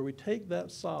where we take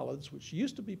that solids, which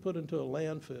used to be put into a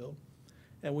landfill,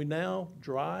 and we now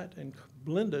dry it and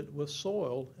blend it with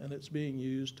soil, and it's being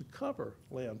used to cover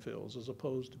landfills as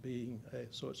opposed to being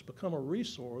so it's become a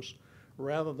resource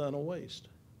rather than a waste.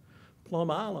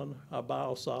 Plum Island, our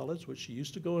biosolids, which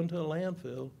used to go into a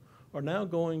landfill, are now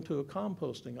going to a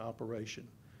composting operation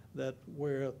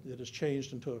where it is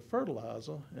changed into a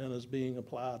fertilizer and is being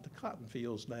applied to cotton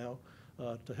fields now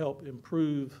to help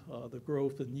improve the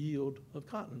growth and yield of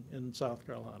cotton in South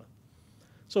Carolina.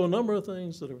 So a number of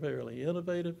things that are fairly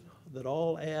innovative that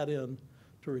all add in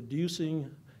to reducing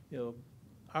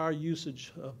our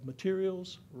usage of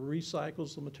materials,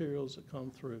 recycles the materials that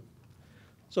come through.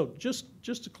 So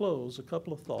just to close, a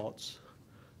couple of thoughts.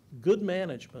 Good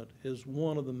management is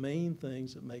one of the main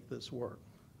things that make this work.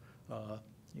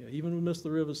 Even when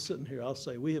Mr. Rivers is sitting here, I'll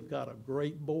say we have got a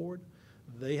great board.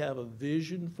 They have a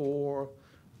vision for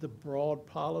the broad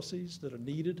policies that are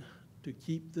needed to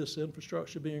keep this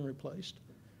infrastructure being replaced.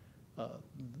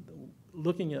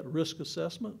 Looking at risk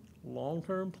assessment,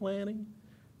 long-term planning,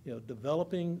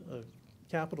 developing a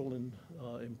capital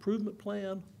improvement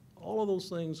plan, all of those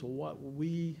things are what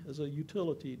we as a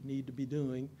utility need to be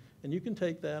doing, and you can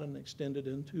take that and extend it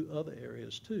into other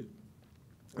areas too.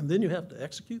 And then you have to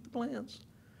execute the plans.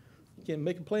 You can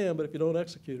make a plan, but if you don't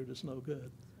execute it, it's no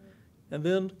good. And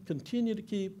then continue to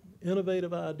keep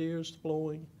innovative ideas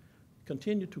flowing,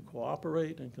 continue to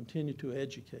cooperate, and continue to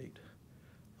educate.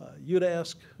 You'd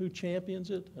ask who champions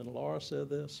it, and Laura said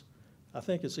this. I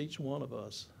think it's each one of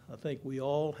us. I think we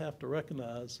all have to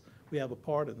recognize we have a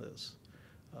part in this.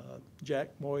 Jack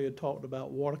Moyer talked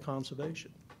about water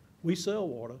conservation. We sell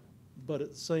water, but at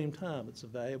the same time, it's a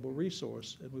valuable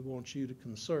resource, and we want you to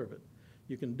conserve it.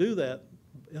 You can do that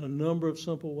in a number of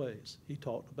simple ways. He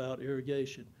talked about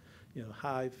irrigation,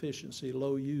 high efficiency,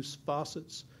 low use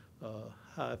faucets,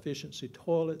 high efficiency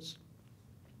toilets.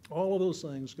 All of those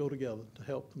things go together to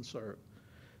help conserve.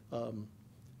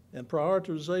 And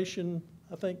prioritization,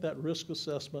 I think that risk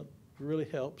assessment really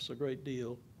helps a great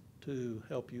deal to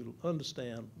help you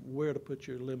understand where to put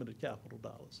your limited capital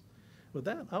dollars. With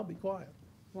that, I'll be quiet.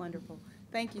 Wonderful.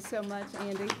 Thank you so much,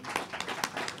 Andy.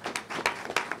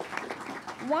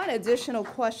 One additional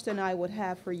question I would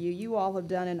have for you. You all have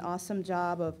done an awesome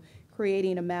job of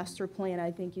creating a master plan.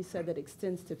 I think you said that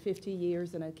extends to 50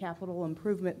 years and a capital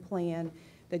improvement plan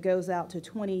that goes out to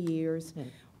 20 years.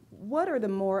 What are the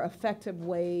more effective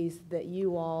ways that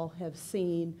you all have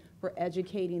seen for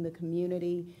educating the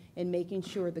community and making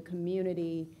sure the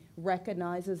community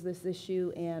recognizes this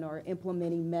issue and are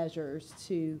implementing measures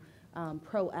to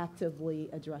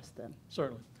proactively address them?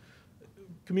 Certainly.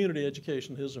 community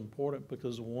education is important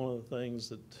because one of the things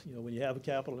that, you know, when you have a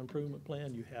capital improvement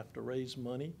plan, you have to raise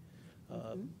money.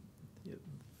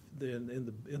 Then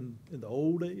in the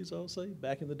old days, I'll say,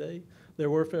 back in the day,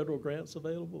 there were federal grants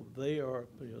available. They are,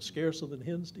 you know, scarcer than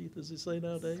hen's teeth, as they say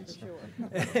nowadays. Sure.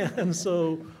 And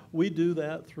so we do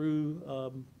that through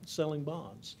selling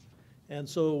bonds. And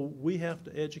so we have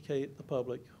to educate the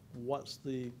public what's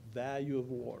the value of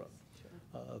water.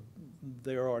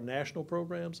 There are national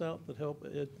programs out that help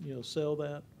sell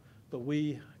that, but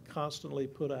we constantly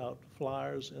put out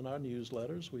flyers in our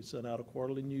newsletters. We send out a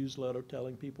quarterly newsletter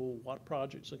telling people what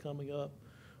projects are coming up,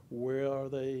 where are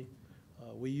they.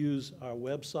 We use our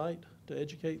website to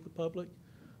educate the public.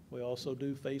 We also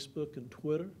do Facebook and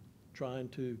Twitter, trying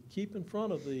to keep in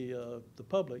front of the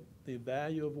public the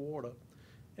value of water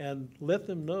and let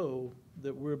them know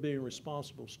that we're being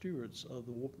responsible stewards of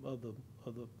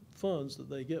the funds that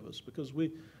they give us, because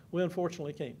we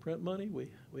unfortunately can't print money.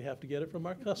 We have to get it from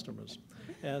our customers.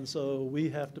 And so we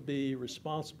have to be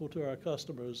responsible to our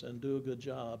customers and do a good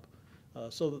job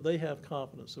so that they have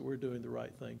confidence that we're doing the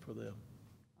right thing for them.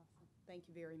 Awesome. Thank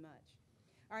you very much.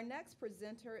 Our next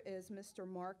presenter is Mr.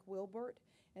 Mark Wilbert,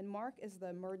 and Mark is the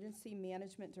Emergency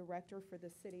Management Director for the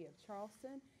City of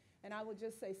Charleston. And I would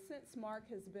just say, since Mark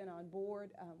has been on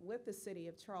board with the City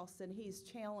of Charleston, he's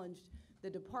challenged the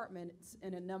departments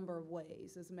in a number of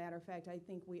ways. As a matter of fact, I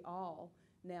think we all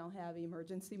now have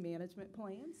emergency management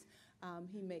plans.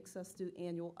 He makes us do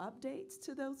annual updates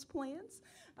to those plans.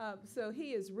 So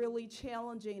he is really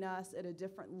challenging us at a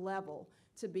different level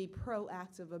to be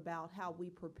proactive about how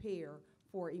we prepare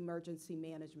for emergency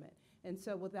management. And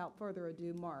so without further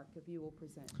ado, Mark, if you will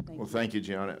present. Thank you. Well, thank you,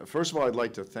 Gianna. First of all, I'd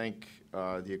like to thank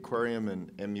the Aquarium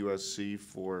and MUSC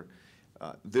for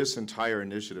this entire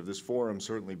initiative, this forum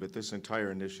certainly, but this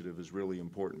entire initiative is really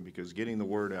important because getting the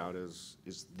word out is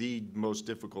the most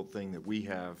difficult thing that we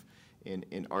have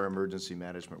in our emergency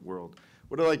management world.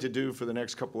 What I'd like to do for the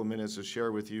next couple of minutes is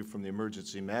share with you from the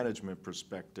emergency management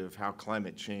perspective how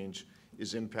climate change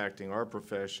is impacting our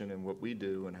profession and what we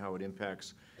do and how it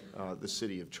impacts the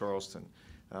city of Charleston.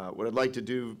 What I'd like to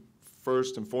do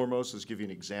first and foremost is give you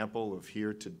an example of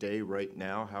here today, right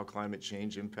now, how climate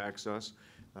change impacts us,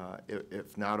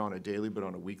 if not on a daily but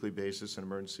on a weekly basis in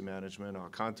emergency management. I'll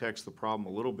context the problem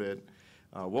a little bit,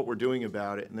 what we're doing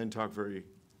about it, and then talk very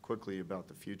quickly about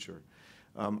the future.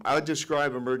 I would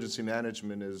describe emergency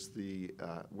management as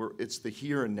it's the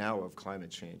here and now of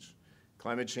climate change.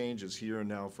 Climate change is here and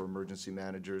now for emergency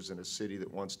managers in a city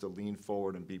that wants to lean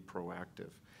forward and be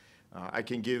proactive. I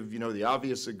can give, the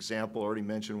obvious example already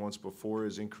mentioned once before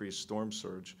is increased storm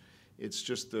surge. It's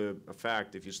just a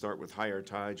fact. If you start with higher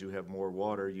tides, you have more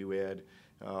water, you add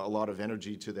a lot of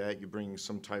energy to that, you bring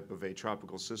some type of a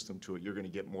tropical system to it, you're going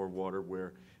to get more water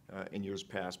where in years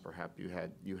past perhaps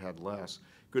you had less.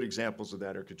 Good examples of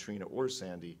that are Katrina or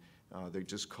Sandy. They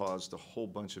just caused a whole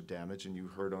bunch of damage, and you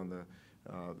heard on the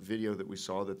video that we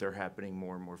saw that they're happening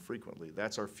more and more frequently.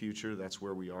 That's our future, that's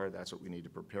where we are, that's what we need to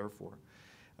prepare for.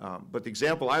 But the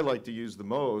example I like to use the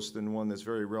most, and one that's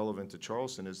very relevant to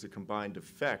Charleston, is the combined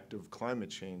effect of climate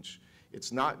change.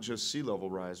 It's not just sea level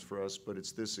rise for us, but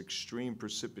it's this extreme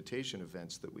precipitation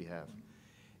events that we have.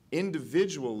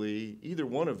 Individually, either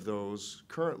one of those,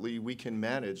 currently we can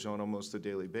manage on almost a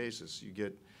daily basis.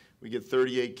 We get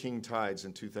 38 king tides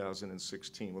in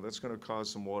 2016. Well, that's going to cause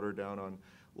some water down on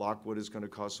Lockwood, is going to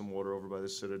cause some water over by the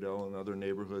Citadel and other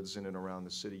neighborhoods in and around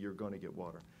the city. You're going to get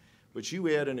water. But you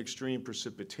add an extreme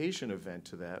precipitation event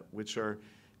to that, which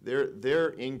they're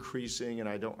increasing, and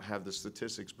I don't have the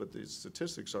statistics, but the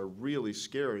statistics are really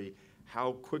scary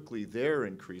how quickly they're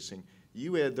increasing.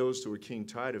 You add those to a king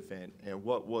tide event, and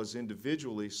what was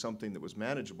individually something that was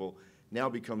manageable now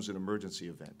becomes an emergency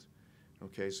event.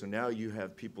 Okay, so now you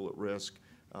have people at risk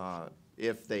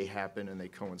if they happen and they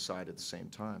coincide at the same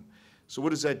time. So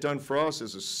what has that done for us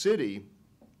as a city?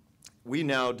 We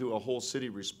now do a whole city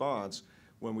response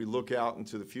when we look out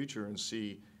into the future and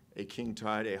see a king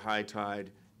tide, a high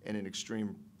tide, and an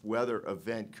extreme weather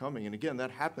event coming. And again, that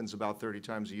happens about 30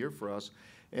 times a year for us.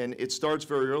 And it starts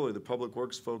very early. The public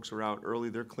works folks are out early.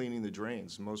 They're cleaning the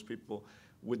drains. Most people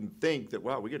wouldn't think that,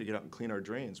 wow, we got to get out and clean our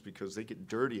drains because they get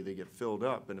dirty, they get filled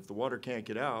up. And if the water can't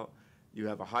get out, you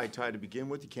have a high tide to begin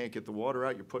with, you can't get the water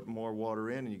out, you're putting more water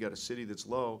in, and you got a city that's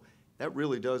low. That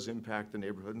really does impact the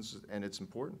neighborhoods, and it's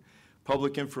important.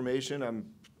 Public information,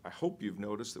 I hope you've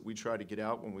noticed that we try to get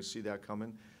out when we see that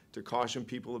coming, to caution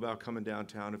people about coming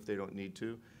downtown if they don't need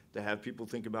to have people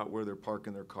think about where they're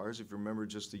parking their cars. If you remember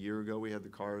just a year ago, we had the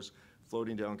cars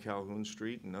floating down Calhoun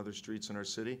Street and other streets in our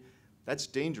city. That's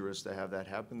dangerous to have that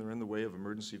happen. They're in the way of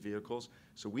emergency vehicles.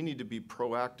 So we need to be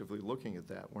proactively looking at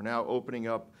that. We're now opening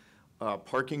up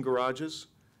parking garages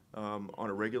on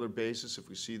a regular basis if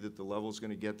we see that the level is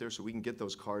going to get there, so we can get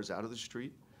those cars out of the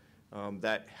street.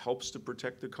 That helps to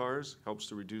protect the cars, helps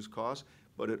to reduce costs,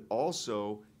 but it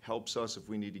also helps us if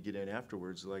we need to get in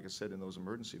afterwards, like I said, in those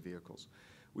emergency vehicles.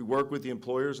 We work with the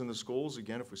employers in the schools.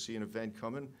 Again, if we see an event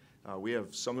coming, we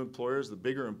have some employers, the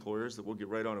bigger employers, that we'll get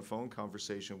right on a phone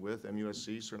conversation with.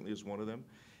 MUSC certainly is one of them.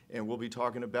 And we'll be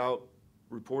talking about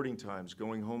reporting times,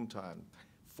 going home time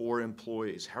for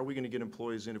employees. How are we going to get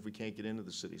employees in if we can't get into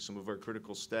the city? Some of our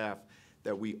critical staff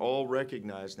that we all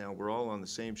recognize now, we're all on the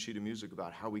same sheet of music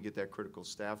about how we get that critical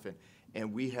staff in.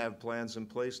 And we have plans in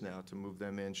place now to move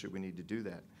them in should we need to do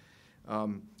that.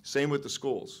 Same with the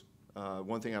schools.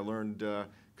 One thing I learned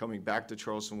coming back to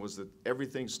Charleston was that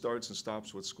everything starts and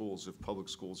stops with schools if public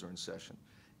schools are in session.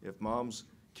 If moms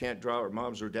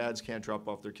or dads can't drop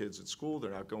off their kids at school,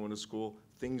 they're not going to school,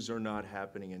 things are not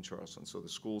happening in Charleston. So the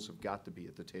schools have got to be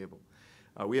at the table.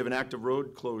 We have an active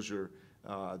road closure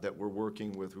that we're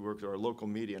working with. We work with our local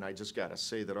media, and I just got to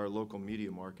say that our local media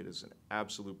market is an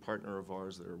absolute partner of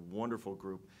ours. They're a wonderful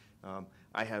group.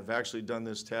 I have actually done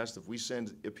this test. If we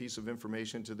send a piece of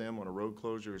information to them on a road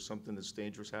closure or something that's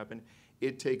dangerous happened,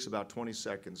 it takes about 20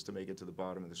 seconds to make it to the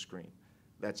bottom of the screen.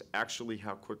 That's actually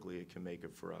how quickly it can make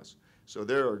it for us. So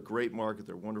they're a great market.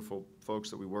 They're wonderful folks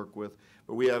that we work with.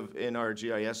 But we have, in our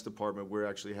GIS department, we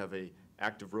actually have a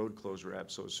active road closure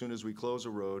app. So as soon as we close a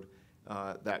road,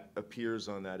 that appears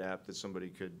on that app that somebody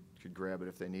could grab it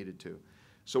if they needed to.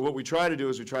 So what we try to do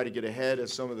is we try to get ahead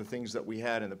of some of the things that we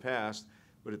had in the past,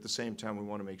 but at the same time we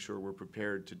want to make sure we're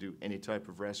prepared to do any type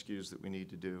of rescues that we need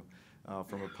to do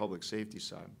from a public safety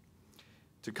side.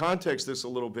 To context this a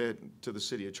little bit to the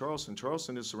city of Charleston,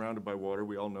 Charleston is surrounded by water.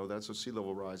 We all know that, so sea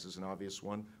level rise is an obvious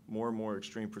one, more and more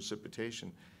extreme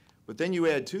precipitation. But then you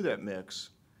add to that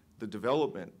mix the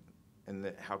development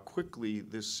and how quickly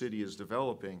this city is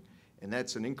developing, and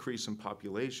that's an increase in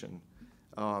population.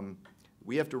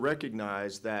 We have to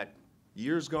recognize that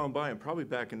years gone by, and probably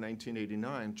back in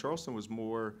 1989, Charleston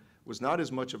was not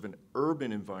as much of an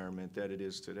urban environment that it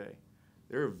is today.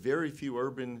 There are very few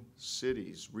urban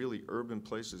cities, really urban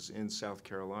places in South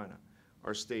Carolina.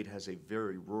 Our state has a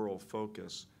very rural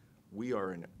focus. We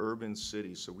are an urban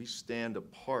city, so we stand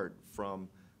apart from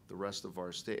the rest of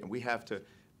our state, and we have to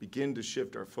begin to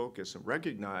shift our focus and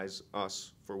recognize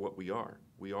us for what we are.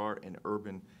 We are an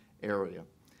urban area.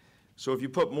 So if you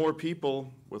put more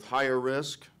people with higher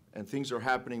risk and things are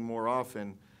happening more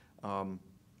often,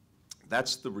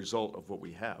 that's the result of what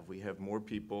we have. We have more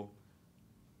people,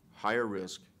 higher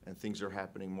risk, and things are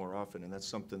happening more often, and that's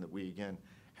something that we, again,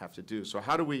 have to do. So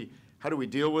how do we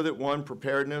deal with it? One,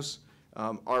 preparedness.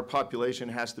 Our population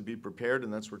has to be prepared,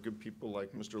 and that's where good people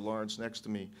like Mr. Lawrence next to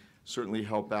me certainly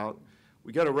help out.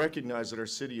 We got to recognize that our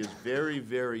city is very,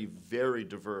 very, very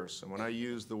diverse, and when I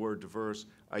use the word diverse,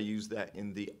 I use that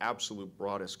in the absolute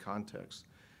broadest context.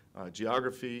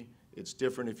 Geography, it's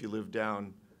different if you live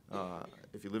downtown,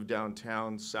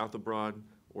 south of Broad,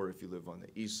 or if you live on the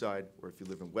east side, or if you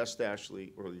live in West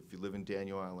Ashley, or if you live in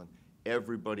Daniel Island.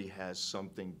 Everybody has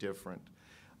something different.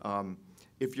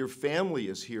 If your family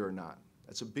is here or not,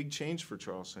 that's a big change for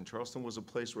Charleston. Charleston was a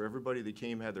place where everybody that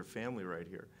came had their family right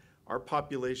here. Our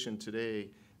population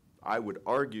today, I would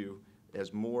argue,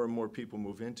 as more and more people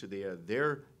move into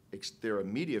their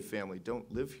immediate family don't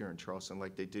live here in Charleston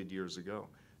like they did years ago.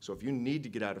 So if you need to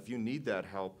get out, if you need that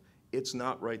help, it's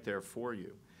not right there for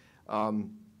you.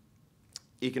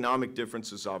 Economic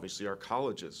differences, obviously, our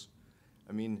colleges.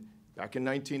 I mean, back in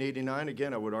 1989,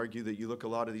 again, I would argue that you look at a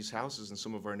lot of these houses in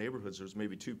some of our neighborhoods, there's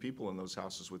maybe 2 people in those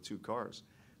houses with 2 cars.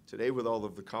 Today, with all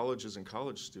of the colleges and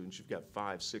college students, you've got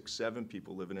 5, 6, 7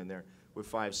 people living in there with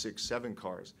 5, 6, 7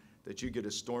 cars, that you get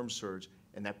a storm surge,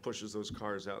 and that pushes those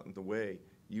cars out in the way.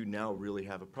 You now really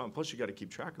have a problem. Plus, you got to keep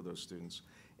track of those students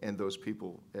and those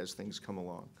people as things come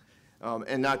along.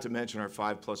 And not to mention our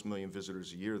 5+ million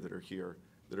visitors a year that are here,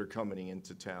 that are coming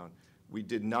into town. We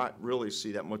did not really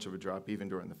see that much of a drop even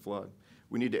during the flood.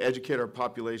 We need to educate our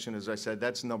population. As I said,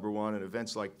 that's number one. And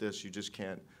events like this, you just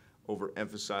can't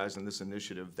overemphasize in this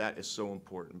initiative. That is so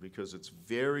important because it's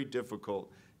very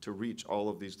difficult to reach all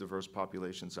of these diverse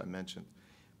populations I mentioned.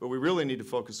 But we really need to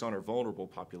focus on our vulnerable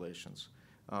populations,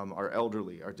 our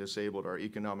elderly, our disabled, our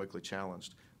economically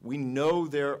challenged. We know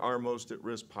they're our most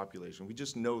at-risk population. We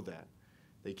just know that.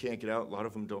 They can't get out. A lot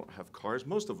of them don't have cars.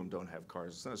 Most of them don't have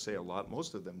cars. It's not to say a lot.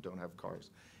 Most of them don't have cars.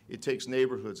 It takes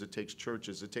neighborhoods. It takes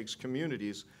churches. It takes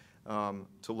communities to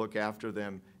look after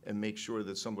them and make sure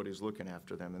that somebody's looking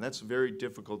after them. And that's very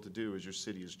difficult to do as your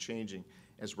city is changing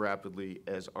as rapidly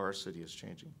as our city is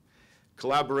changing.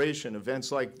 Collaboration,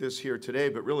 events like this here today,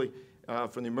 but really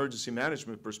from the emergency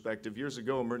management perspective, years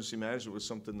ago, emergency management was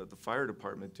something that the fire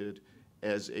department did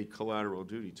as a collateral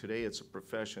duty. Today, it's a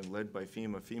profession led by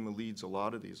FEMA. FEMA leads a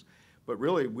lot of these. But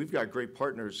really, we've got great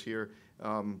partners here.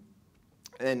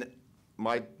 And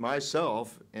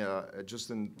myself,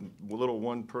 just in the little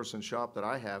one-person shop that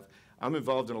I have, I'm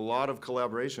involved in a lot of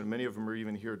collaboration. Many of them are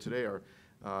even here today.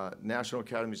 Our National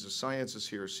Academies of Science is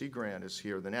here, Sea Grant is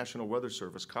here, the National Weather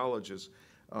Service, colleges,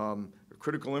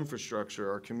 critical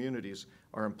infrastructure, our communities,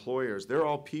 our employers. They're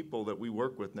all people that we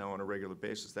work with now on a regular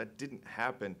basis. That didn't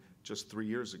happen just 3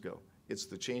 years ago. It's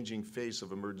the changing face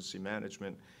of emergency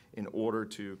management in order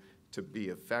to be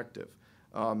effective.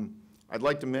 I'd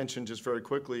like to mention just very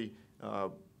quickly,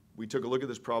 we took a look at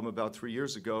this problem about 3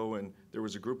 years ago, and there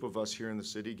was a group of us here in the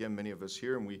city, again, many of us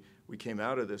here, and we came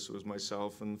out of this. It was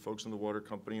myself and folks in the water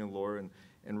company and Laura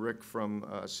and Rick from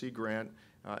Sea Grant,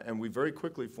 and we very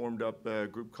quickly formed up a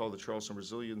group called the Charleston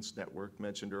Resilience Network,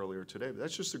 mentioned earlier today. But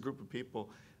that's just a group of people,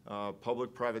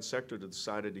 public, private sector, that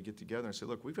decided to get together and say,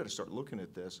 look, we've got to start looking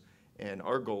at this, and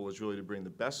our goal is really to bring the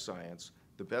best science,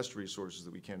 the best resources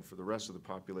that we can for the rest of the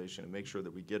population and make sure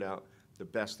that we get out the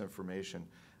best information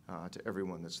to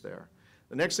everyone that's there.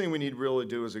 The next thing we need to really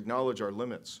do is acknowledge our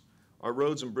limits. Our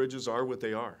roads and bridges are what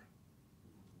they are.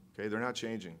 Okay, they're not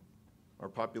changing. Our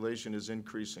population is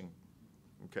increasing.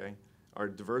 Okay, our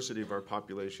diversity of our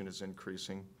population is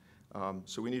increasing.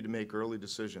 So we need to make early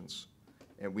decisions,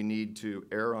 and we need to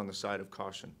err on the side of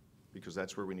caution because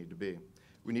that's where we need to be.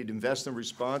 We need to invest in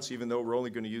response, even though we're only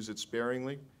going to use it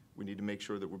sparingly. We need to make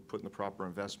sure that we're putting the proper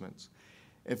investments.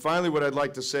 And finally, what I'd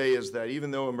like to say is that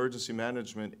even though emergency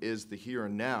management is the here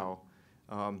and now,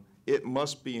 it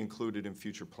must be included in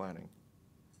future planning.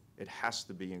 It has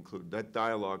to be included. That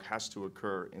dialogue has to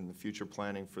occur in the future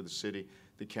planning for the city,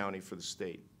 the county, for the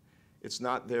state. It's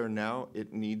not there now.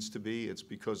 It needs to be. It's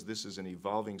because this is an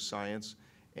evolving science.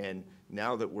 And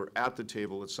now that we're at the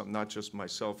table, it's something, not just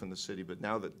myself and the city, but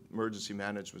now that emergency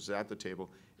management is at the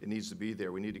table, it needs to be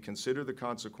there. We need to consider the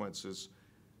consequences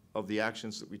of the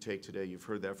actions that we take today. You've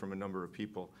heard that from a number of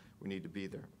people. We need to be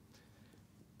there.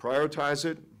 Prioritize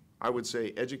it. I would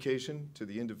say education to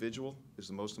the individual is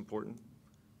the most important.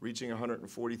 Reaching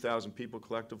 140,000 people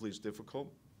collectively is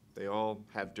difficult. They all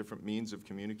have different means of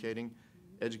communicating.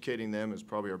 Educating them is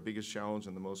probably our biggest challenge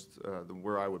and the most,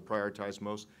 where I would prioritize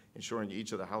most, ensuring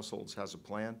each of the households has a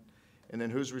plan. And then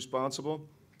who's responsible?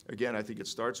 Again, I think it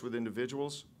starts with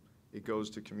individuals, it goes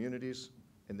to communities,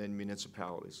 and then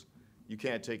municipalities. You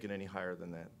can't take it any higher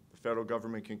than that. The federal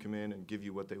government can come in and give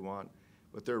you what they want,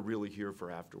 but they're really here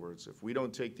for afterwards. If we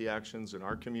don't take the actions in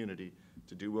our community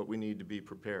to do what we need to be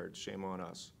prepared, shame on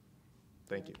us.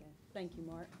 Thank you. Okay. Thank you,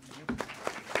 Mark.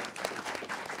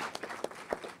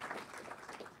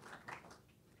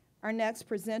 Our next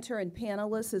presenter and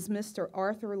panelist is Mr.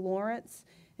 Arthur Lawrence,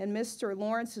 and Mr.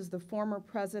 Lawrence is the former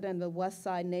president of the West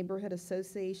Side Neighborhood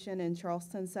Association in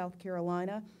Charleston, South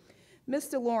Carolina.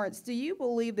 Mr. Lawrence, do you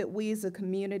believe that we as a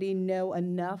community know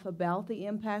enough about the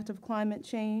impact of climate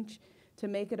change to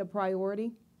make it a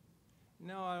priority?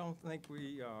 No, I don't think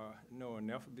we know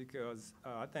enough because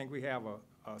I think we have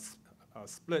a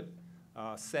split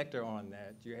sector on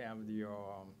that. You have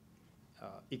your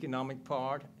economic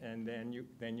part, and then you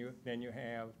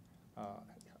have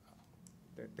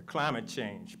the climate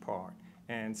change part.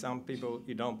 And some people,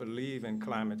 you don't believe in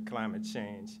climate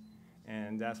change,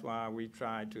 and that's why we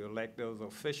try to elect those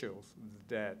officials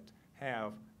that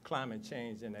have climate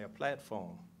change in their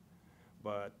platform.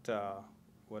 But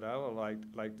what I would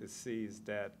like to see is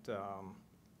that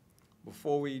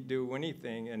before we do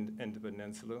anything in the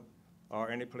peninsula or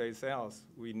any place else,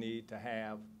 we need to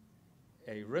have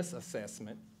a risk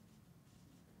assessment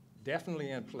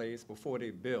definitely in place before they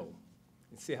build,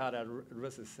 and see how that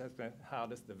risk assessment, how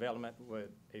this development would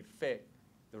affect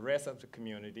the rest of the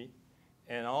community,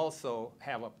 and also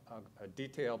have a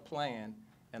detailed plan,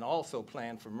 and also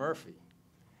plan for Murphy.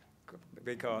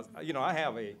 Because, you know, I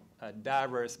have a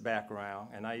diverse background,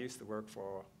 and I used to work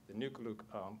for the nuclear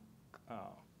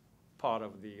part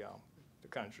of the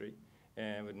country,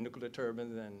 and with nuclear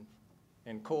turbines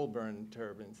and coal burn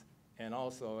turbines. And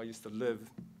also, I used to live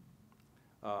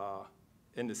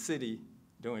in the city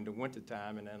during the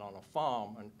wintertime and then on a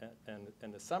farm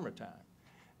in the summertime.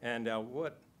 And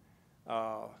what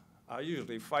I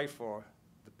usually fight for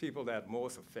the people that are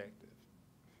most effective.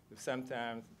 If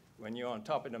sometimes when you're on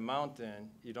top of the mountain,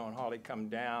 you don't hardly come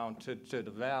down to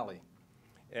the valley.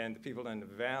 And the people in the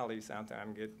valley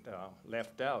sometimes get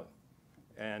left out.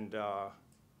 And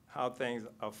how things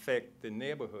affect the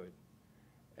neighborhood.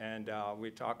 And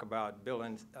we talk about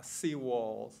building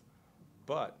seawalls,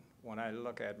 but when I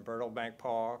look at Myrtle Bank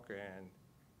Park and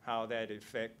how that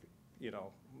affects, you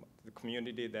know, the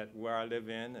community that where I live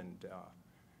in, and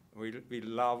we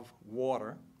love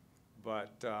water,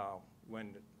 but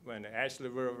when the Ashley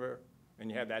River, when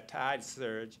you have that tide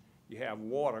surge, you have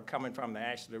water coming from the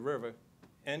Ashley River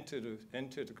into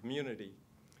the community,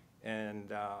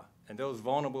 and those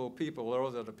vulnerable people,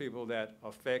 those are the people that are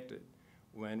affected.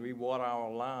 When we water our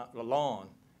lawn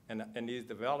in these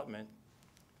development,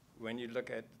 when you look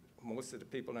at most of the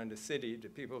people in the city, the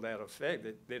people that are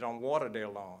affected, they don't water their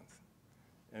lawns.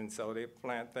 And so they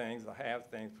plant things or have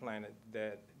things planted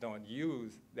that don't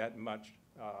use that much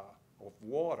of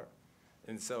water.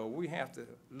 And so we have to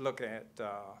look at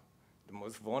the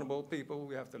most vulnerable people.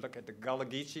 We have to look at the Gullah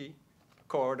Geechee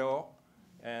corridor.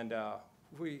 And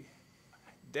we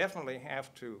definitely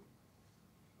have to,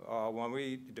 when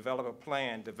we develop a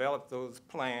plan, develop those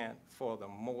plans for the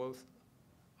most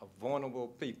vulnerable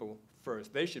people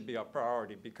first. They should be our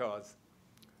priority, because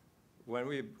when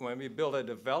we build a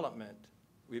development,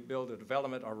 we build a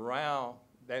development around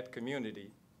that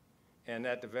community, and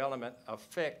that development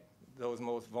affect those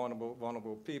most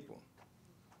vulnerable people.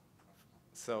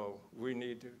 So we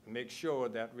need to make sure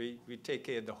that we take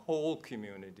care of the whole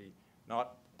community,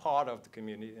 not part of the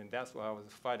community, and that's why I was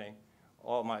fighting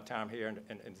all my time here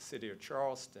in the city of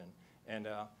Charleston. And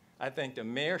I think the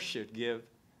mayor should give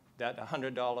that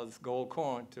 $100 gold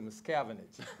coin to Ms.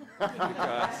 Cavendish.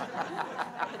 Because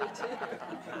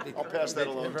I'll pass that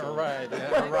along to her. Right,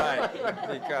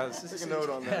 because Take a note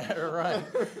on that. right,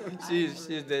 she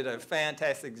did a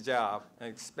fantastic job,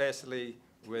 especially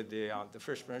with the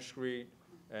Fishburne Street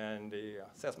and the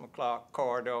Cessna Clark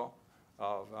corridor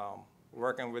of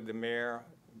working with the mayor,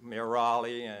 Mayor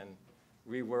Raleigh, and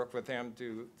we work with him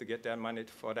to get that money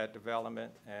for that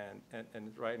development.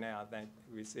 And right now, I think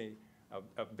we see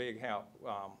a big help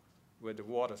with the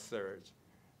water surge.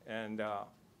 And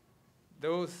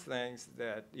those things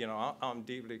that, you know, I'm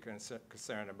deeply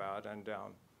concerned about,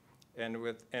 and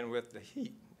with the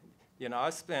heat. You know, I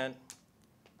spent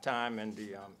time in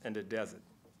the desert,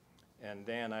 and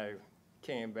then I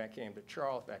came back to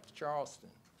Charleston,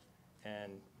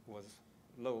 and was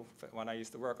low when I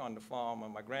used to work on the farm,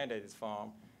 on my granddaddy's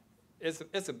farm.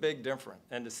 It's a big difference.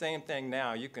 And the same thing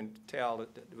now, you can tell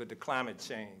that with the climate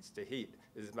change, the heat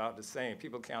is about the same.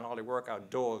 People can't hardly work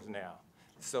outdoors now.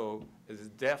 So it's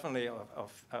definitely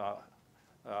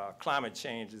climate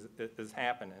change is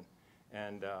happening.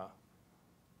 And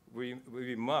we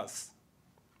must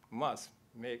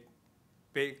make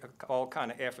all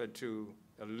kind of effort to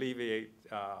alleviate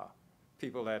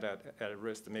people that are at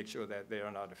risk, to make sure that they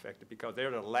are not affected, because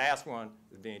they're the last one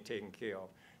that's being taken care of.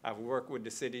 I've worked with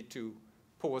the city to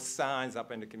post signs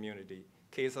up in the community. In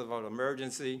case of an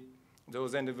emergency,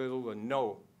 those individuals will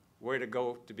know where to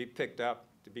go to be picked up,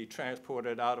 to be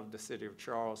transported out of the city of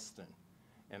Charleston.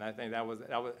 And I think that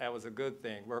was a good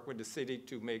thing. Work with the city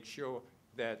to make sure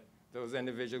that those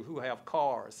individuals who have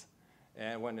cars,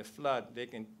 and when they flood, they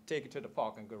can take it to the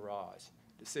parking garage.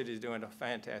 The city is doing a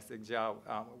fantastic job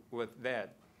with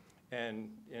that. And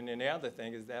then the other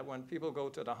thing is that when people go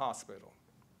to the hospital,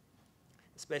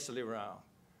 especially around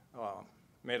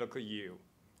medical yield,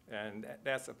 and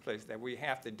that's a place that we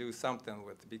have to do something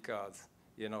with, because,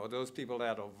 you know, those people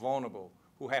that are vulnerable,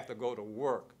 who have to go to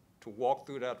work, to walk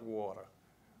through that water,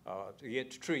 to get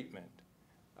treatment,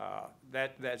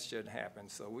 that should happen.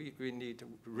 So we need to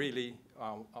really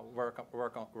work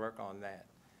on that.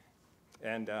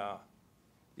 And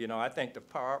you know, I think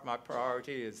my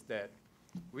priority is that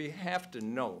we have to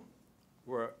know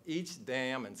where each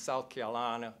dam in South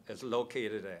Carolina is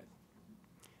located at,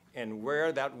 and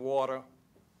where that water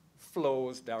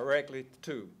flows directly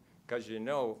to. Because, you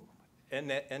know, in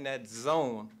that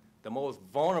zone, the most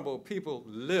vulnerable people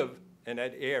live in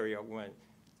that area. When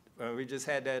we just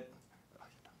had that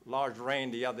large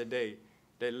rain the other day,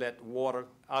 they let water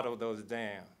out of those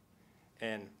dams.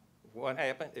 And what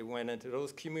happened? It went into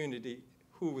those communities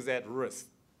who was at risk.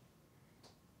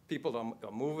 People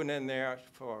are moving in there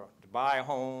to buy a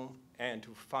home and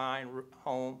to find a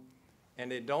home,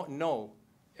 and they don't know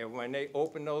if when they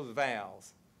open those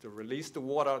valves to release the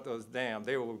water out of those dams,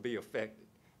 they will be affected.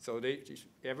 So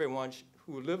everyone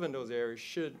who live in those areas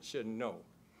should know.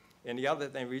 And the other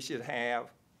thing, we should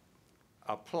have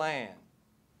a plan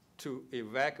to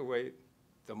evacuate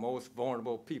the most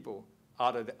vulnerable people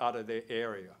out of their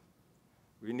area.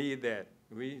 We need that.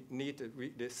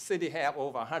 The city have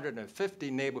over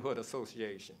 150 neighborhood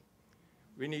associations.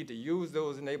 We need to use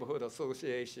those neighborhood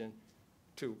associations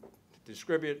to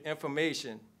distribute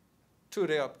information to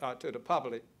the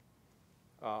public,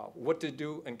 what to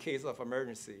do in case of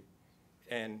emergency.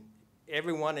 And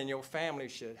everyone in your family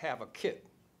should have a kit.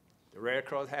 The Red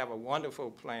Cross have a wonderful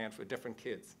plan for different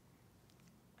kids.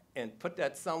 and put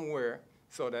that somewhere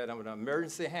so that when an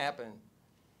emergency happens,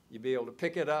 you'll be able to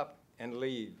pick it up and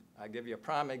leave. I'll give you a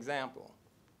prime example.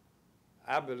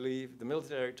 I believe the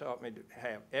military taught me to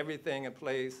have everything in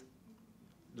place,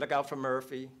 look out for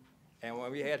Murphy, and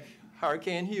when we had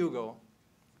Hurricane Hugo,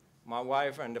 my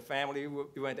wife and the family,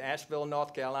 we went to Asheville,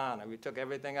 North Carolina. We took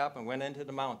everything up and went into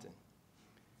the mountain.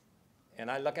 And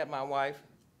I look at my wife,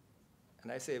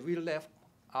 and I said, we left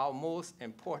our most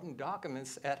important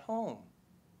documents at home.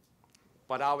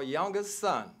 But our youngest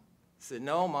son said,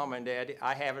 no, Mom and Daddy,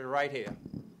 I have it right here.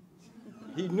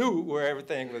 He knew where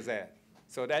everything was at.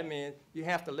 So that means you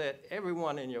have to let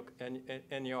everyone in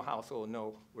your household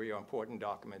know where your important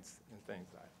documents and things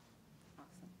are.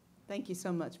 Awesome. Thank you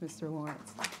so much, Mr.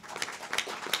 Lawrence.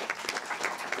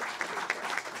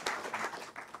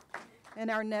 And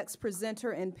our next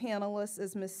presenter and panelist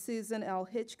is Ms. Susan L.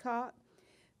 Hitchcock.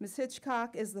 Ms.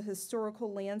 Hitchcock is the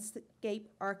Historical Landscape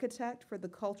Architect for the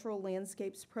Cultural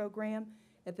Landscapes Program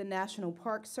at the National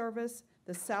Park Service,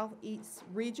 the Southeast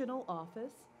Regional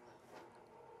Office.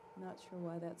 Not sure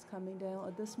why that's coming down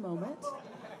at this moment.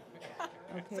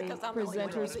 Okay,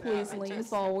 presenters, please lean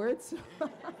forwards.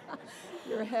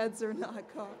 Your heads are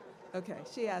not caught. Okay,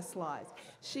 she has slides.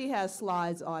 She has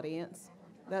slides, audience.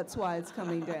 That's why it's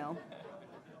coming down.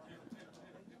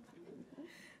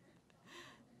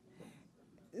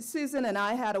 Susan and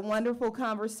I had a wonderful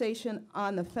conversation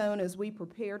on the phone as we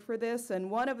prepared for this,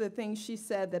 and one of the things she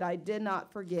said that I did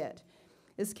not forget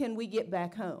is, can we get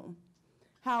back home?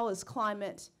 How is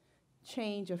climate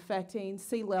change affecting,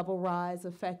 sea level rise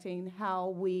affecting how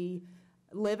we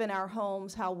live in our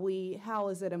homes, how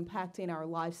is it impacting our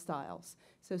lifestyles?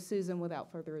 So Susan,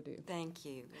 without further ado. Thank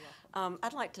you.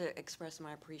 I'd like to express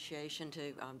my appreciation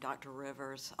to Dr.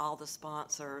 Rivers, all the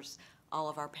sponsors, all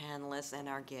of our panelists, and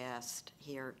our guest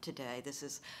here today. This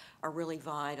is a really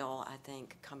vital, I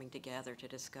think, coming together to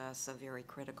discuss a very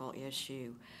critical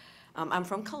issue. I'm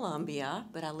from Columbia,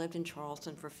 but I lived in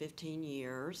Charleston for 15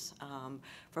 years,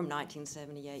 from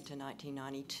 1978 to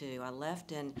 1992. I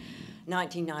left in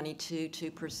 1992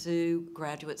 to pursue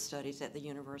graduate studies at the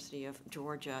University of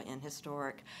Georgia in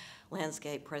historic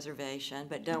landscape preservation,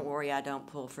 but don't worry, I don't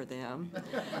pull for them,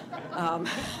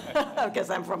 because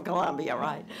I'm from Columbia,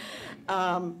 right?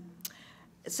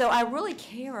 So I really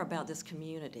care about this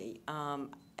community.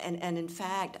 And in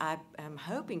fact, I am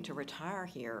hoping to retire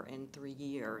here in 3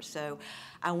 years. So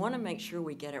I want to make sure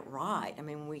we get it right. I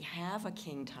mean, we have a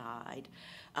king tide.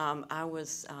 I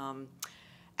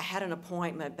had an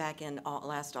appointment back in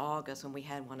last August when we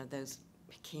had one of those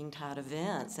king tide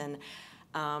events. And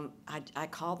I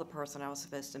called the person I was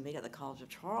supposed to meet at the College of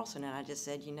Charleston, and I just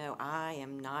said, you know, I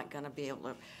am not going to be able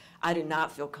to, I do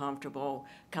not feel comfortable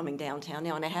coming downtown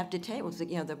now. And I have to tell you,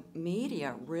 you know, the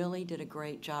media really did a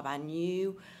great job. I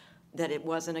knew that it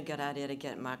wasn't a good idea to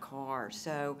get in my car.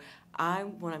 So I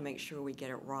want to make sure we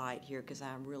get it right here because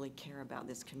I really care about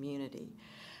this community.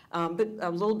 But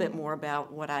a little bit more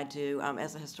about what I do.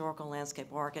 As a historical landscape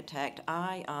architect,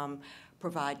 I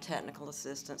provide technical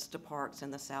assistance to parks in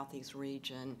the southeast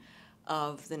region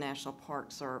of the National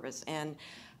Park Service. And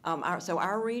so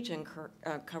our region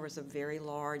covers a very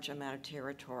large amount of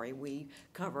territory. We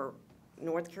cover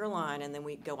North Carolina, and then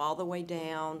we go all the way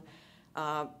down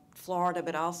Florida,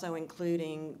 but also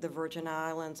including the Virgin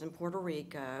Islands and Puerto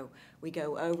Rico. We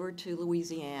go over to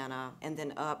Louisiana and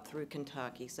then up through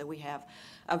Kentucky. So we have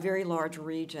a very large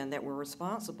region that we're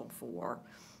responsible for.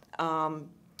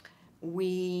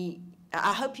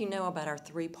 I hope you know about our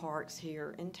 3 parks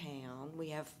here in town. We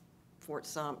have Fort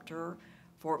Sumter,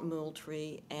 Fort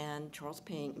Moultrie, and Charles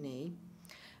Pinckney.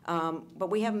 But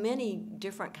we have many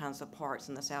different kinds of parks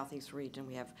in the southeast region.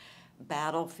 We have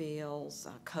battlefields,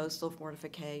 coastal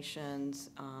fortifications,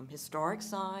 historic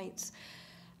sites,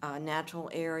 natural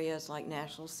areas like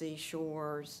national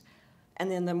seashores, and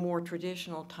then the more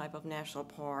traditional type of national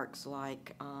parks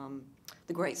like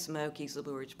the Great Smokies, the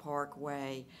Blue Ridge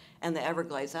Parkway, and the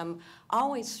Everglades. I'm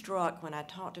always struck when I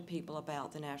talk to people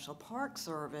about the National Park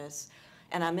Service,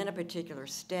 and I'm in a particular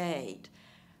state,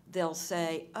 they'll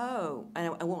say, oh,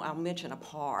 and I'll mention a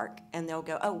park, and they'll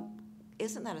go, oh,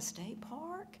 isn't that a state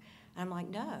park? And I'm like,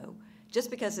 no. Just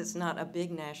because it's not a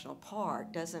big national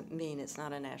park doesn't mean it's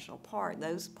not a national park.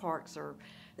 Those parks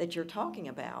that you're talking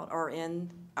about are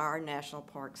in our national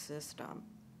park system.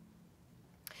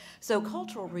 So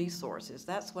cultural resources,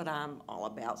 that's what I'm all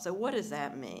about. So what does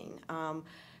that mean?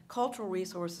 Cultural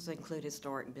resources include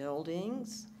historic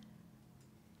buildings,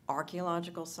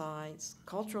 archaeological sites,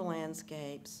 cultural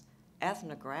landscapes,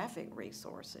 ethnographic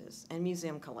resources, and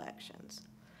museum collections.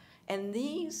 And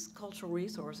these cultural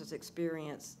resources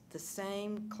experience the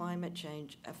same climate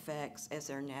change effects as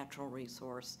their natural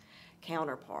resource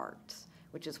counterparts,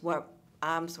 which is what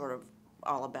I'm sort of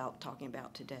all about talking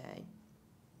about today.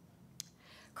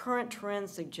 Current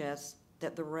trends suggest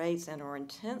that the rates and or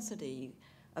intensity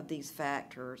of these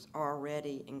factors are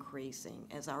already increasing,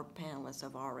 as our panelists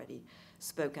have already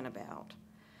spoken about.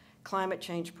 Climate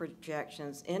change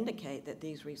projections indicate that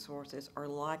these resources are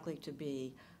likely to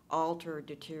be altered,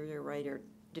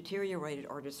 deteriorated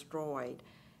or destroyed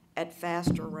at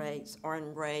faster rates or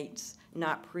in rates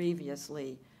not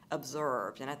previously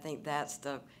observed. And I think that's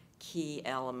the key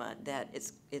element, that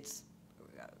it's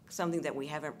something that we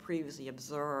haven't previously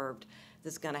observed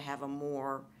that's going to have a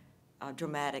more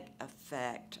dramatic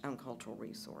effect on cultural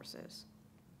resources.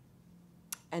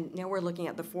 And now we're looking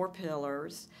at the 4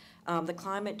 pillars. The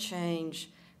climate change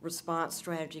response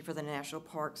strategy for the National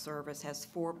Park Service has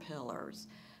 4 pillars: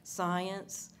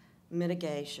 science,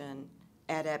 mitigation,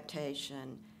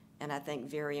 adaptation, and I think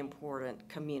very important,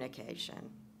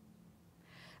 communication.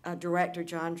 Director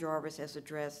John Jarvis has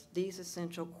addressed these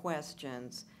essential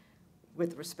questions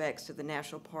with respects to the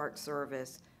National Park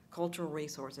Service, cultural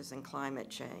resources, and climate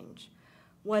change.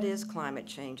 What is climate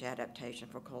change adaptation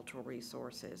for cultural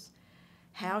resources?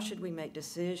 How should we make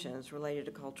decisions related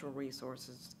to cultural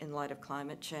resources in light of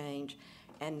climate change?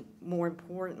 And more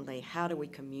importantly, how do we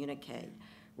communicate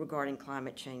regarding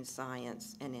climate change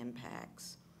science and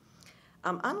impacts?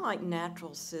 Unlike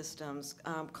natural systems,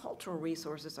 cultural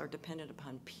resources are dependent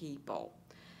upon people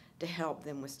to help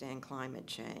them withstand climate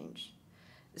change.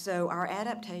 So our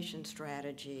adaptation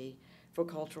strategy for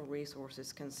cultural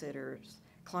resources considers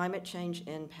climate change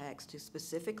impacts to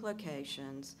specific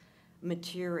locations,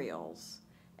 materials,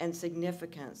 and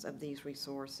significance of these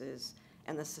resources,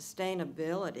 and the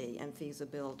sustainability and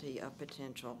feasibility of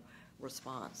potential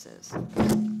responses.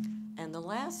 And the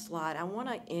last slide, I want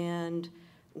to end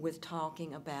with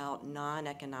talking about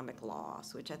non-economic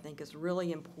loss, which I think is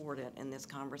really important in this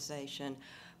conversation,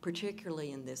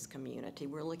 particularly in this community.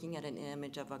 We're looking at an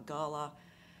image of a gala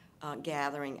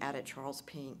gathering out at Charles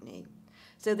Pinckney.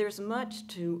 So there's much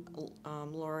to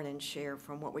learn and share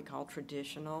from what we call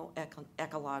traditional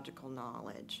ecological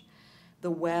knowledge,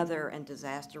 the weather and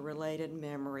disaster-related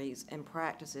memories and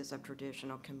practices of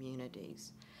traditional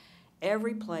communities.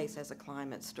 Every place has a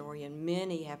climate story, and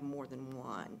many have more than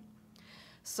one.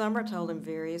 Some are told in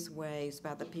various ways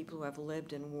by the people who have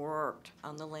lived and worked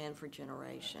on the land for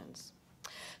generations.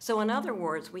 So in other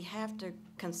words, we have to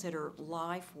consider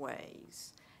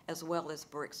lifeways as well as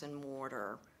bricks and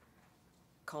mortar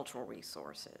cultural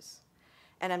resources.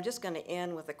 And I'm just going to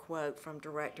end with a quote from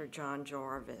Director John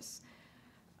Jarvis.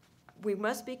 We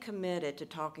must be committed to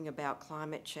talking about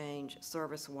climate change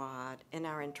service-wide in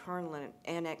our internal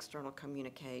and external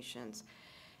communications,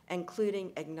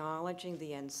 including acknowledging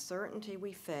the uncertainty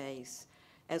we face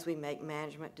as we make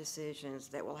management decisions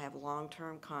that will have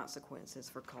long-term consequences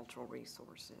for cultural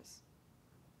resources.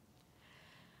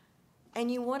 And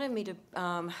you wanted me to,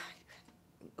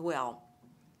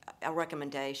 a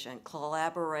recommendation,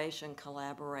 collaboration,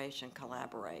 collaboration,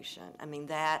 collaboration. I mean,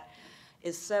 that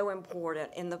is so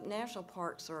important. In the National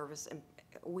Park Service,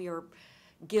 we are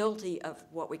guilty of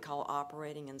what we call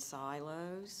operating in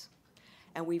silos,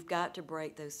 and we've got to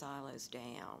break those silos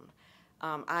down.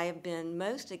 I have been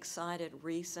most excited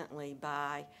recently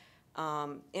by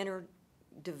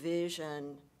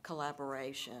interdivision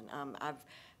collaboration. I've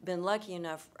been lucky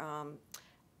enough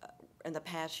in the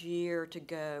past year to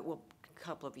go, well, a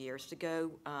couple of years, to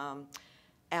go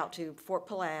out to Fort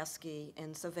Pulaski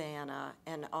in Savannah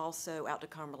and also out to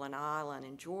Cumberland Island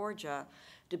in Georgia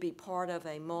to be part of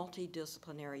a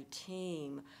multidisciplinary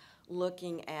team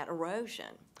looking at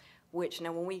erosion. Which,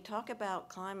 now when we talk about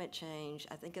climate change,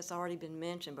 I think it's already been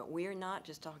mentioned, but we are not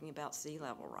just talking about sea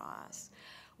level rise.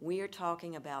 We are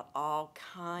talking about all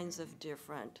kinds of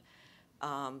different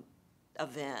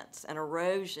events, and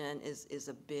erosion is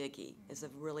a biggie,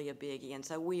 really a biggie. And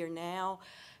so we are now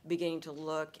beginning to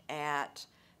look at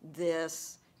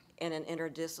this in an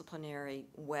interdisciplinary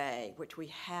way, which we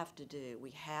have to do.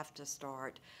 We have to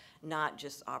start not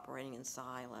just operating in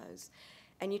silos.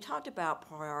 And you talked about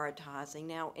prioritizing.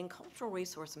 Now, in cultural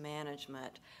resource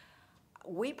management,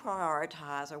 we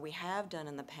prioritize, or we have done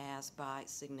in the past, by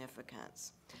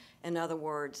significance. In other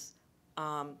words,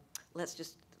 let's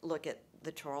just look at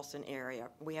the Charleston area.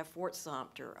 We have Fort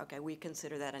Sumter. Okay, we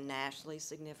consider that a nationally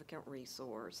significant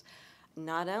resource,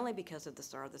 not only because of the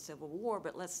start of the Civil War,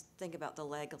 but let's think about the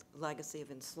legacy of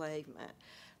enslavement,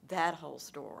 that whole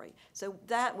story. So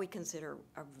that we consider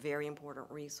a very important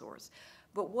resource.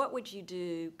 But what would you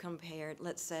do compared,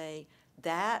 let's say,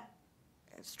 that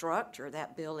structure,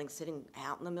 that building sitting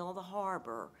out in the middle of the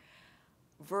harbor,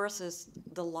 versus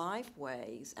the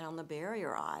lifeways on the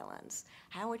barrier islands?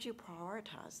 How would you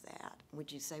prioritize that?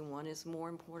 Would you say one is more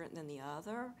important than the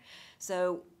other?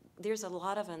 So there's a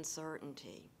lot of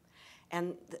uncertainty.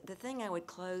 And the thing I would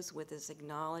close with is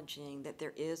acknowledging that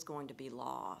there is going to be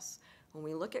loss. When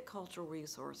we look at cultural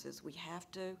resources, we have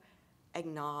to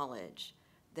acknowledge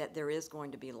that there is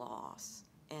going to be loss.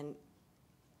 And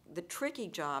the tricky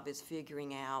job is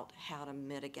figuring out how to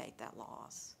mitigate that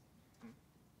loss.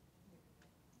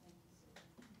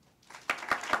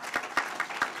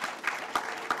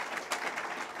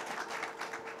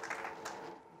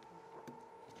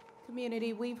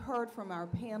 Community, we've heard from our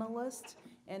panelists,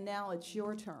 and now it's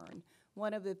your turn.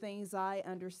 One of the things I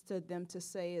understood them to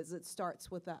say is it starts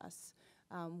with us.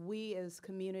 We as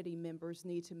community members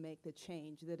need to make the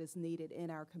change that is needed in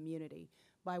our community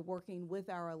by working with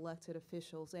our elected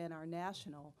officials and our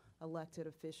national elected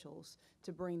officials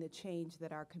to bring the change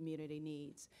that our community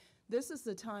needs. This is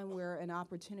the time where an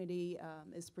opportunity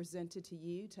is presented to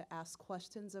you to ask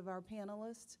questions of our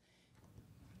panelists.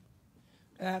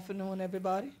 Good afternoon,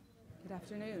 everybody. Good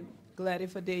afternoon. Glad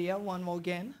for day one more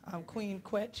again. I'm Queen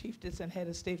Quet, Chiefess and Head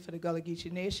of State for the Gullah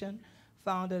Geechee Nation,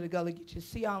 founder of the Gullah Geechee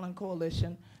Sea Island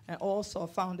Coalition, and also a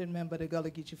founding member of the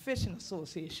Gullah Geechee Fishing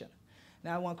Association.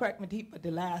 Now, I want to crack my teeth with the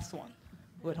last one,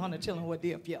 with Hunter Chillin with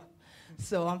the up here.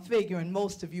 So I'm figuring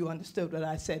most of you understood what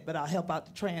I said, but I'll help out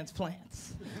the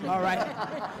transplants. All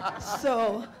right?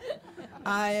 So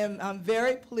I'm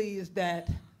very pleased that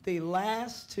the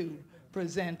last two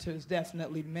presenters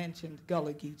definitely mentioned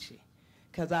Gullah Geechee,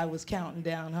 because I was counting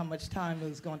down how much time it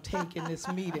was going to take in this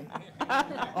meeting,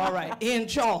 all right, in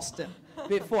Charleston,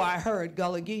 before I heard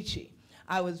Gullah Geechee.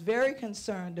 I was very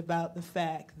concerned about the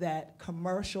fact that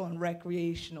commercial and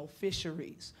recreational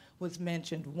fisheries was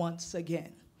mentioned once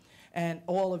again. And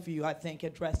all of you, I think,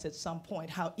 addressed at some point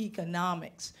how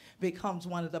economics becomes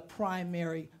one of the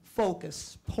primary focal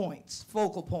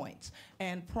points,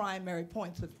 and primary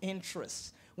points of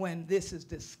interest when this is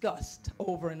discussed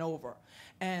over and over.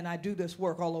 And I do this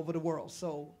work all over the world,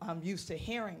 so I'm used to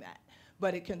hearing that.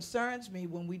 But it concerns me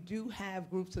when we do have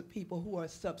groups of people who are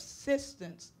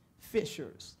subsistence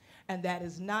fishers, and that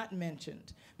is not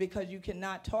mentioned, because you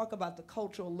cannot talk about the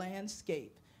cultural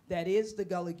landscape that is the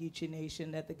Gullah Geechee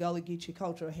Nation, that the Gullah Geechee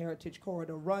Cultural Heritage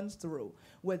Corridor runs through,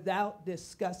 without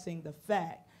discussing the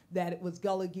fact that it was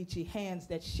Gullah Geechee hands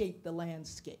that shaped the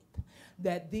landscape,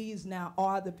 that these now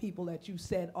are the people that you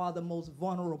said are the most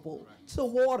vulnerable to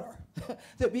water,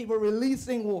 the people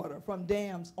releasing water from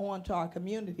dams onto our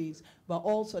communities, but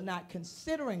also not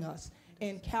considering us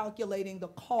in calculating the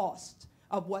cost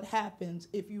of what happens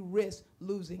if you risk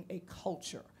losing a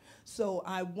culture. So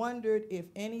I wondered if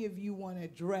any of you want to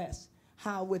address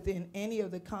how within any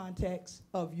of the context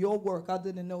of your work,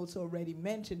 other than those who already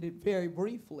mentioned it very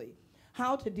briefly,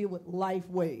 how to deal with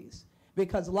lifeways,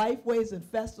 because lifeways and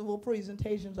festival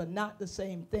presentations are not the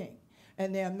same thing.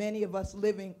 And there are many of us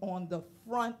living on the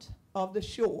front of the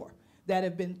shore that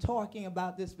have been talking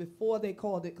about this before they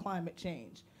called it climate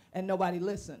change, and nobody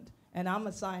listened. And I'm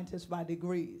a scientist by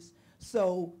degrees.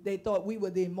 So they thought we were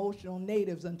the emotional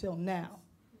natives until now.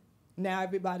 Now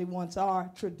everybody wants our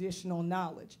traditional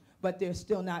knowledge, but they're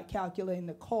still not calculating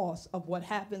the cost of what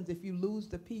happens if you lose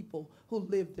the people who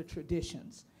live the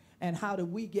traditions. And how do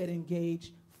we get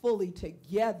engaged fully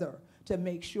together to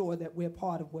make sure that we're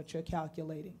part of what you're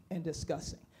calculating and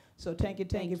discussing. So thank you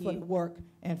for the work,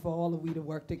 and for all of we to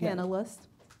work together. Panelists.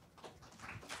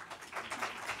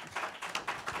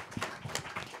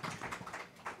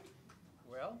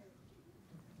 Well,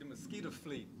 the mosquito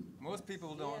fleet. Most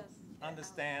people don't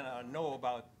understand or know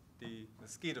about the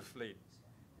mosquito fleet.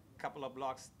 A couple of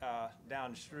blocks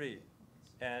down the street.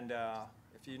 And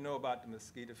if you know about the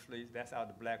mosquito fleet, that's how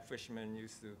the black fishermen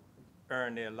used to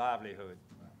earn their livelihood.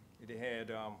 They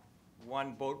had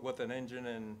one boat with an engine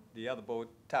and the other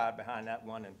boat tied behind that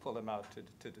one and pull them out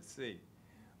to the sea.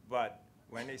 But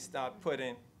when they start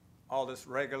putting all this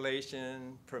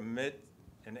regulation, permit,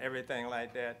 and everything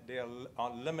like that, they'll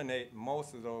eliminate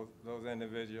most of those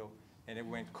individuals, and it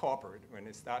went corporate. When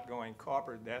they start going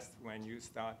corporate, that's when you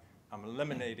start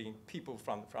eliminating people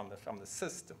from the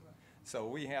system. So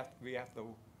we have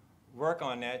to work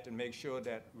on that to make sure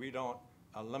that we don't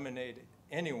eliminate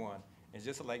anyone. It's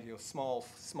just like your small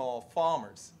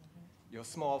farmers. Your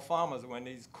small farmers, when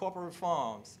these corporate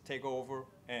farms take over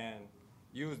and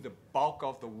use the bulk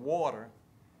of the water,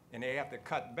 and they have to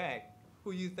cut back,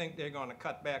 who you think they're going to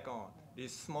cut back on?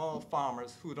 These small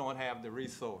farmers who don't have the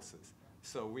resources.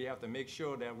 So we have to make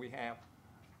sure that we have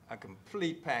a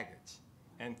complete package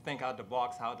and think out the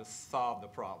box how to solve the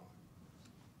problem.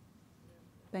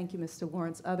 Thank you, Mr.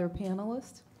 Lawrence. Other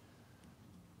panelists?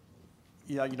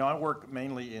 Yeah, you know, I work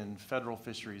mainly in federal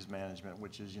fisheries management,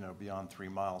 which is, you know, beyond 3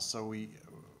 miles. So we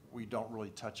don't really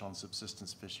touch on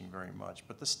subsistence fishing very much,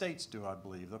 but the states do, I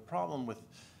believe. The problem with,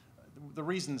 the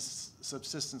reason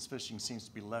subsistence fishing seems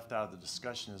to be left out of the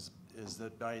discussion is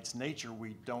that by its nature,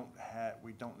 we don't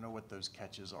know what those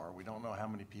catches are. We don't know how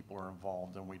many people are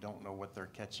involved, and we don't know what they're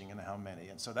catching and how many.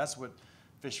 And so that's what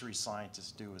fishery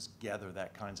scientists do, is gather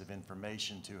that kinds of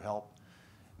information to help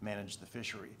manage the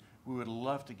fishery. We would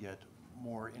love to get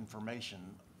more information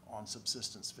on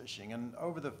subsistence fishing. And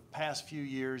over the past few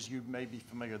years, you may be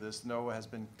familiar with this, NOAA has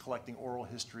been collecting oral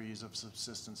histories of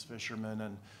subsistence fishermen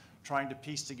and trying to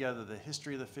piece together the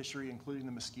history of the fishery, including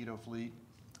the mosquito fleet,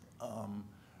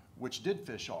 which did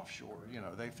fish offshore. You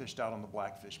know, they fished out on the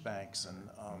Blackfish banks.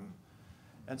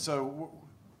 And so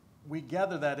we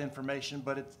gather that information,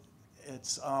 but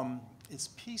it's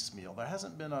piecemeal. There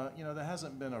hasn't been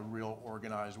a real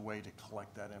organized way to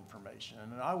collect that information.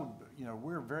 And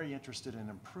we're very interested in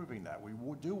improving that. We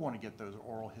do want to get those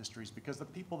oral histories because the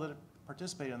people that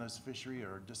participate in this fishery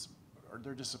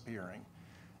they're disappearing.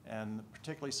 And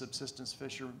particularly subsistence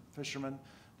fishermen,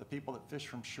 the people that fish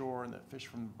from shore and that fish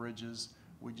from the bridges,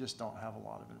 we just don't have a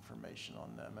lot of information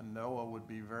on them. And NOAA would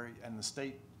be and the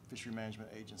state fishery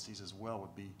management agencies as well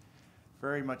would be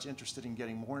very much interested in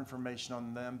getting more information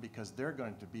on them because they're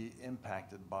going to be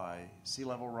impacted by sea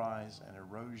level rise and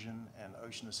erosion and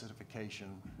ocean acidification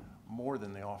more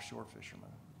than the offshore fishermen.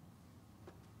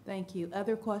 Thank you.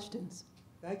 Other questions?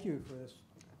 Thank you for this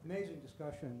amazing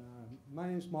discussion. My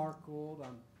name is Mark Gould.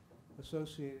 I'm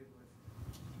associated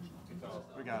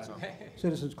with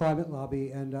Citizens Climate Lobby,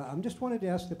 and I just wanted to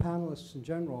ask the panelists in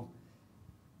general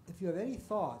if you have any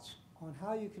thoughts on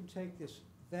how you can take this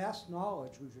vast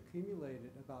knowledge we've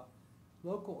accumulated about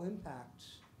local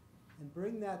impacts and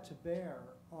bring that to bear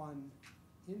on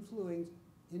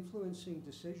influencing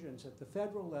decisions at the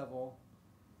federal level,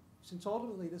 since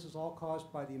ultimately this is all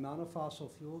caused by the amount of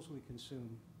fossil fuels we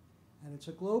consume. And it's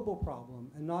a global problem,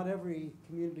 and not every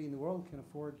community in the world can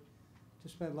afford to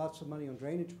spend lots of money on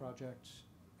drainage projects.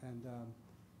 And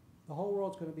the whole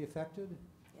world's going to be affected.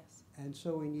 Yes. And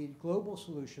so we need global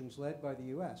solutions led by the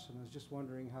US. And I was just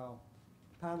wondering how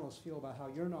panelists feel about how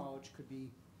your knowledge could be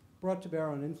brought to bear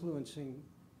on influencing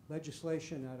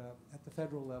legislation at the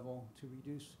federal level to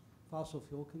reduce fossil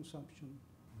fuel consumption.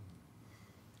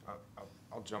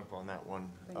 I'll jump on that one.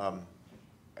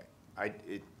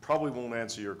 It probably won't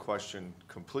answer your question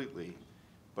completely,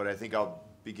 but I think I'll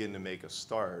begin to make a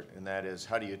start, and that is,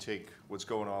 how do you take what's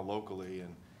going on locally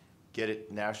and get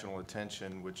it national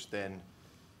attention, which then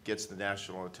gets the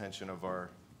national attention of our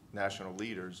national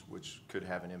leaders, which could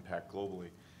have an impact globally.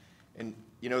 And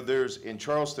you know, in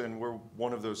Charleston, we're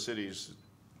one of those cities,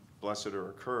 blessed or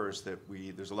occurs, that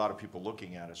there's a lot of people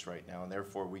looking at us right now, and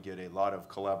therefore we get a lot of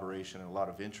collaboration and a lot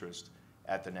of interest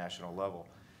at the national level.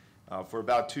 For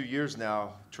about 2 years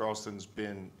now, Charleston's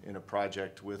been in a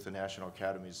project with the National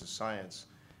Academies of Science,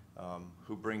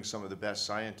 who bring some of the best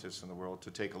scientists in the world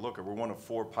to take a look at. We're one of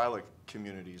 4 pilot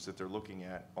communities that they're looking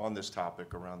at on this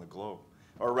topic around the globe,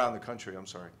 or around the country, I'm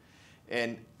sorry.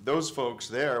 And those folks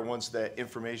there, once that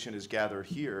information is gathered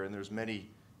here, and there's many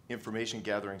information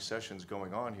gathering sessions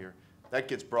going on here, that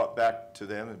gets brought back to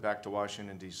them and back to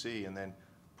Washington, D.C., and then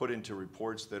put into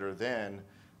reports that are then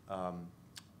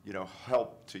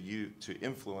help to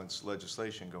influence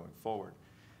legislation going forward.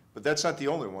 But that's not the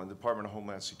only one. The Department of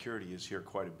Homeland Security is here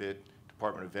quite a bit,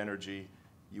 Department of Energy,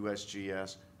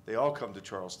 USGS. They all come to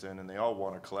Charleston, and they all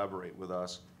want to collaborate with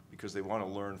us because they want to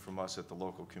learn from us at the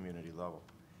local community level.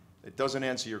 It doesn't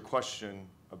answer your question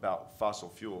about fossil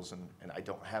fuels, and I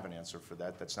don't have an answer for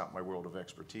that. That's not my world of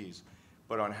expertise.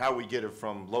 But on how we get it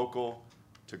from local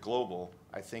to global,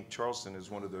 I think Charleston is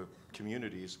one of the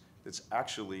communities that's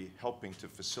actually helping to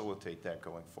facilitate that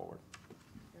going forward.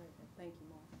 Very good. Thank you,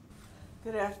 Mark.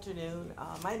 Good afternoon.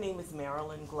 My name is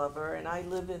Marilyn Glover, and I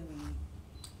live in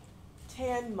the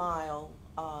 10-mile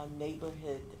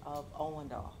neighborhood of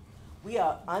Owendale. We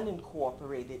are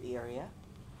unincorporated area.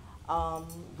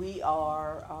 We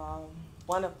are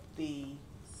one of the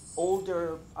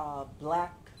older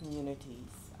black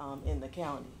communities in the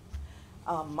county.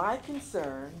 My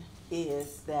concern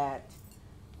is that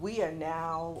we are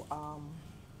now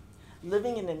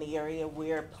living in an area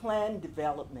where planned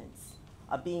developments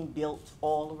are being built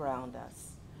all around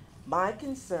us. My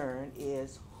concern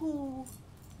is who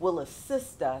will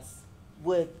assist us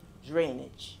with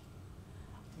drainage.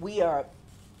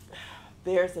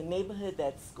 There's a neighborhood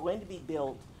that's going to be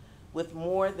built with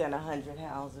more than 100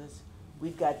 houses.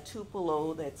 We've got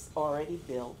Tupelo that's already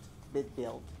been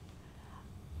built.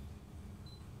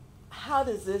 how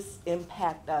does this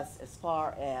impact us as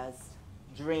far as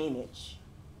drainage?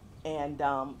 And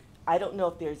I don't know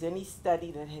if there's any study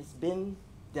that has been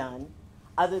done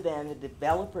other than the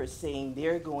developers saying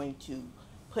they're going to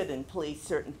put in place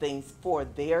certain things for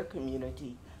their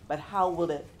community, but how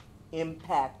will it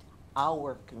impact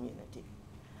our community?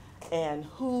 And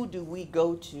who do we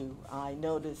go to? I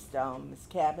noticed Ms.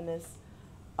 Cabanis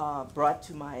brought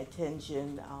to my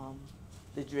attention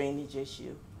the drainage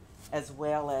issue, as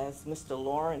well as Mr.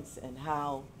 Lawrence and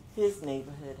how his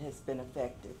neighborhood has been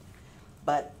affected.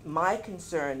 But my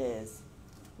concern is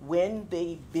when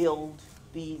they build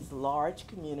these large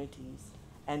communities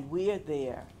and we are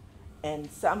there and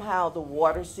somehow the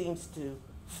water seems to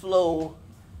flow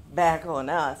back on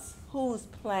us, who's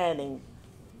planning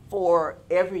for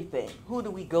everything? Who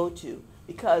do we go to?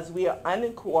 Because we are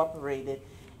unincorporated,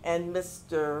 and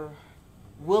Mr.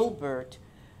 Wilbert,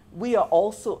 we are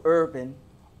also urban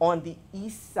on the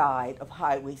east side of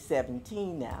Highway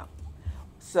 17 now.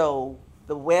 So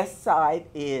the west side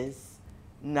is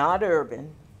not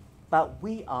urban, but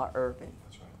we are urban.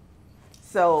 That's right.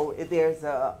 So there's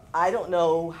I don't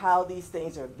know how these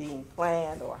things are being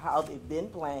planned or how they've been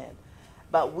planned,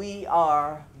 but we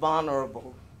are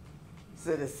vulnerable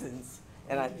citizens.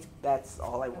 And that's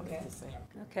all I wanted to say.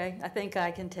 Okay, I think I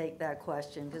can take that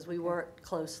question because we work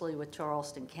closely with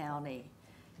Charleston County.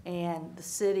 And the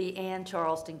city and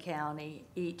Charleston County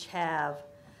each have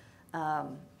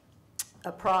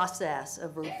a process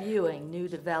of reviewing new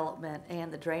development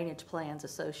and the drainage plans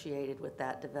associated with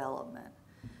that development.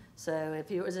 So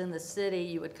if it was in the city,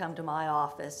 you would come to my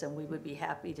office and we would be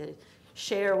happy to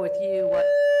share with you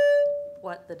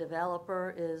what the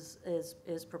developer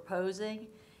is proposing,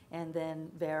 and then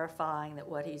verifying that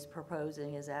what he's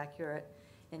proposing is accurate.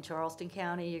 In Charleston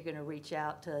County, you're going to reach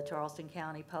out to Charleston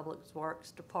County Public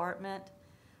Works Department.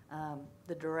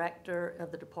 The director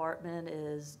of the department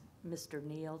is Mr.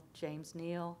 Neal, James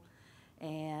Neal,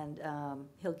 and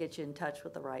he'll get you in touch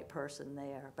with the right person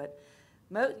there. But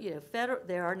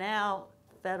there are now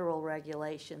federal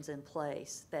regulations in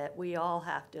place that we all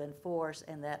have to enforce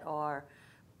and that are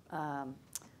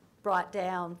brought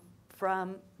down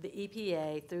from the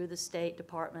EPA through the State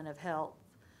Department of Health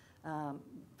and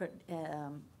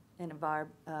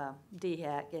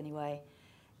DHEC anyway,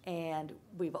 and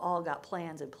we've all got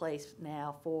plans in place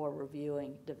now for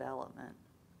reviewing development.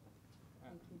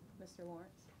 Thank you. Mr.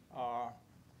 Lawrence?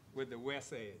 With the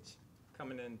west edge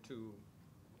coming into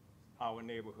our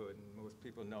neighborhood, and most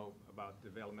people know about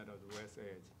development of the west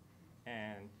edge,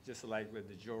 and just like with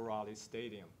the Joe Raleigh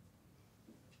Stadium,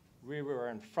 we were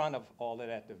in front of all of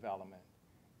that development,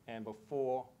 and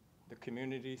before the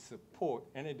community support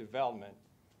any development,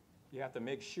 you have to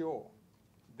make sure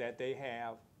that they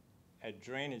have a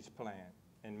drainage plan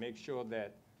and make sure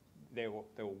that the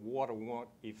water won't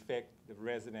affect the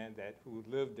resident who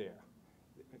live there.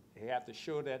 You have to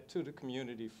show that to the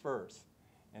community first,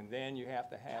 and then you have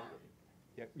to have,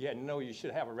 you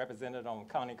should have a representative on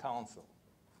county council.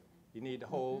 You need to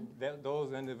hold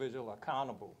those individuals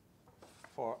accountable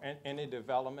for any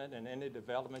development, and any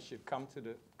development should come to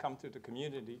the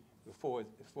community before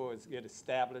it's get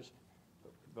established.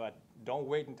 But don't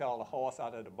wait until the horse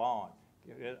out of the barn.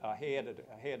 Get ahead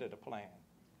of the plan.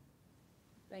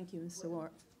 Thank you, Mr.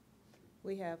 Lawrence.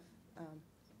 We have,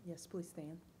 yes, please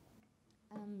stand.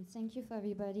 Thank you for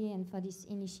everybody and for this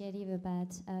initiative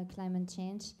about climate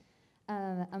change.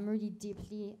 I'm really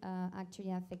deeply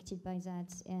actually affected by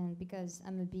that, and because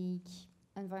I'm a big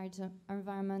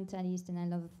environmentalist and I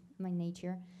love my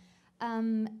nature.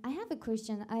 I have a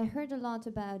question. I heard a lot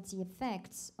about the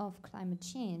effects of climate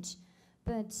change,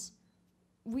 but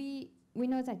we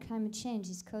know that climate change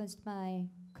is caused by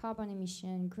carbon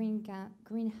emission,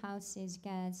 greenhouses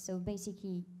gas, so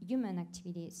basically human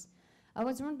activities. I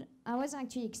was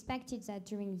actually expected that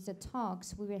during the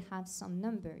talks we will have some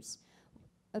numbers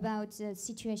about the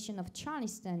situation of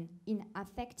Charleston in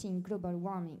affecting global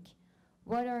warming.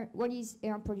 What is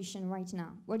air pollution right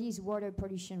now? What is water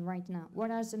pollution right now? What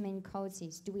are the main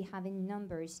causes? Do we have any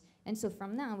numbers? And so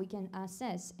from now we can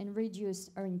assess and reduce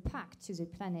our impact to the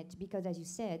planet, because as you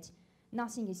said,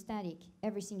 nothing is static,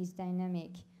 everything is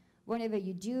dynamic. Whatever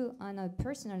you do on a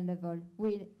personal level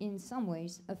will in some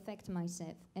ways affect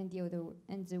myself and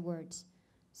the world.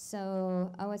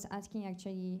 So I was asking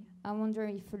actually, I wonder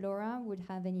if Laura would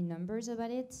have any numbers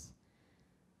about it,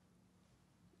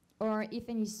 or if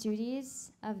any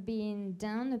studies have been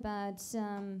done about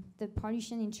the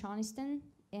pollution in Charleston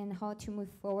and how to move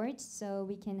forward, so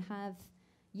we can have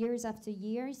years after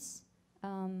years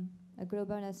a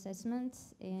global assessment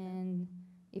and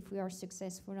if we are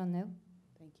successful or no.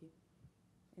 Thank you.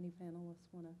 Any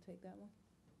panelists want to take that one?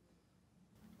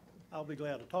 I'll be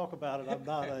glad to talk about it. I'm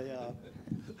not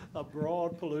a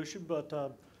broad pollution, but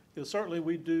certainly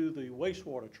we do the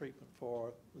wastewater treatment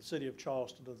for the city of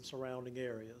Charleston and the surrounding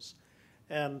areas.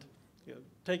 And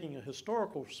taking a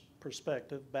historical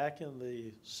perspective, back in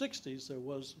the 60s, there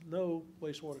was no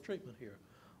wastewater treatment here.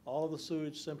 All of the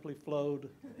sewage simply flowed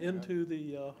into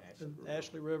the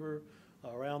Ashley River,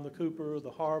 around the Cooper,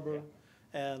 the harbor,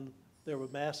 and there were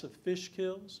massive fish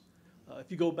kills. If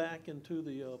you go back into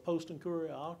the Post and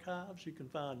Courier archives, you can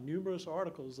find numerous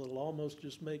articles that'll almost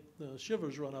just make the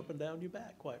shivers run up and down your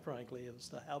back, quite frankly, as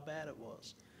to how bad it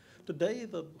was. Today,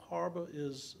 the harbor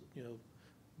is,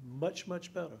 much,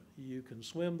 much better. You can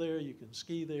swim there, you can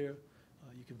ski there,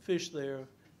 you can fish there,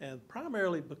 and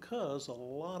primarily because a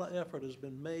lot of effort has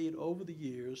been made over the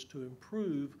years to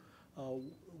improve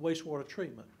wastewater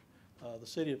treatment. The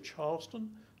city of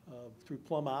Charleston, through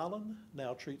Plum Island,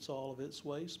 now treats all of its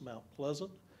waste. Mount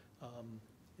Pleasant,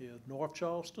 North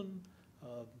Charleston,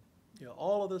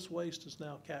 all of this waste is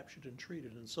now captured and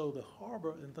treated. And so the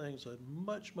harbor and things are in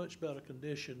much, much better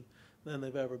condition than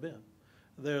they've ever been.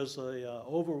 There's a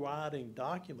overriding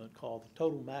document called the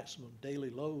Total Maximum Daily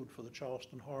Load for the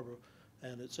Charleston Harbor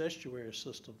and its estuary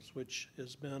systems, which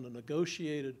has been a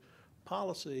negotiated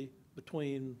policy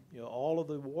between all of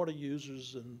the water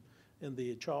users in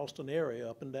the Charleston area,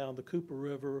 up and down the Cooper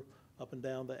River, up and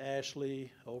down the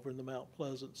Ashley, over in the Mount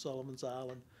Pleasant, Sullivan's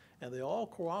Island, and they all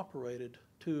cooperated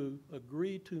to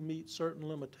agree to meet certain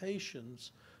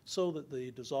limitations so that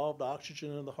the dissolved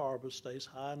oxygen in the harbor stays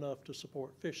high enough to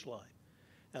support fish life.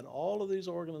 And all of these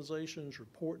organizations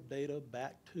report data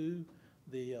back to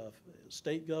the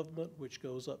state government, which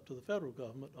goes up to the federal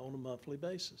government on a monthly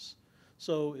basis.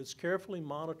 So it's carefully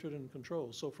monitored and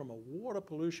controlled. So from a water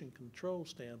pollution control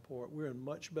standpoint, we're in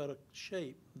much better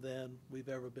shape than we've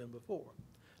ever been before.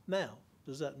 Now,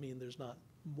 does that mean there's not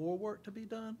more work to be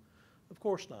done? Of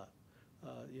course not.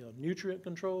 Nutrient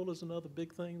control is another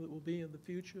big thing that will be in the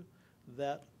future.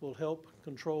 That will help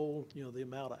control, the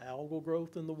amount of algal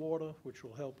growth in the water, which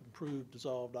will help improve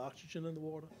dissolved oxygen in the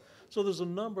water. So there's a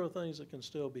number of things that can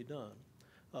still be done.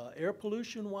 Air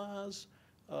pollution-wise,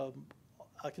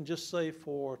 I can just say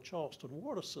for Charleston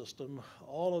water system,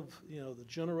 all of the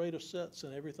generator sets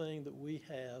and everything that we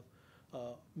have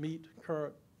meet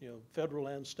current federal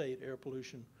and state air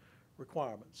pollution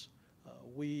requirements.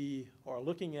 We are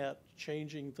looking at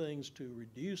changing things to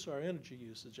reduce our energy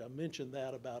usage. I mentioned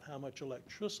that about how much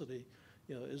electricity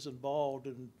is involved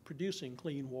in producing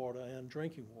clean water and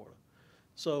drinking water.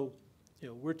 So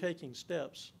we're taking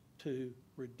steps to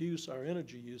reduce our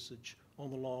energy usage on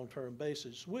the long-term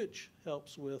basis, which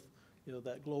helps with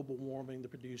that global warming,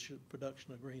 the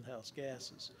production of greenhouse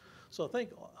gases. So I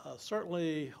think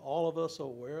certainly all of us are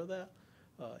aware of that.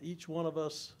 Each one of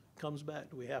us comes back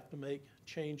to we have to make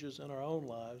changes in our own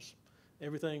lives,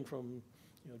 everything from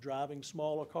driving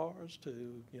smaller cars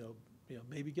to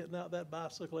maybe getting out that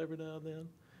bicycle every now and then.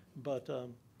 But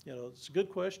it's a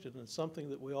good question, and it's something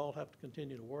that we all have to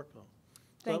continue to work on.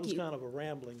 So that was kind of a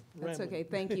rambling. That's okay.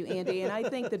 Thank you, Andy. And I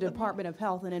think the Department of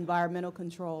Health and Environmental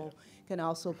Control can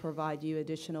also provide you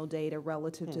additional data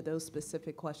relative to those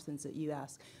specific questions that you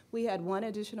asked. We had one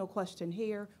additional question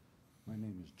here. My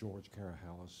name is George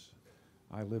Carahalis.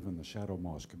 I live in the Shadow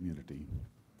Moss community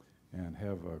and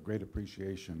have a great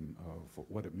appreciation of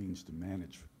what it means to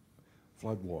manage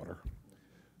floodwater.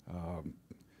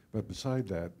 But beside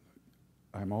that,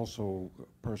 I'm also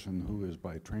a person who is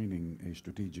by training a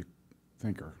strategic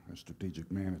thinker, a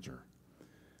strategic manager.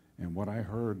 And what I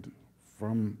heard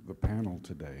from the panel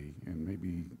today, and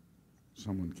maybe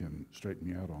someone can straighten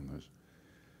me out on this,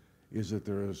 is that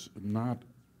there is not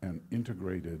an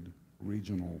integrated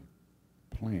regional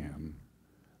plan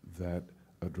that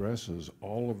addresses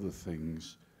all of the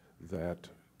things that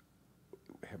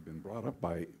have been brought up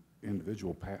by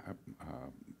individual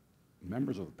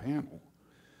members of the panel,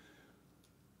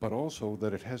 but also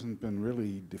that it hasn't been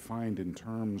really defined in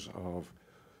terms of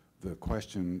the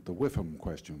question, the WIFM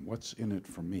question, what's in it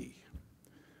for me?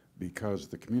 Because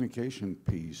the communication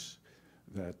piece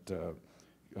that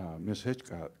Ms.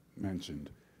 Hitchcock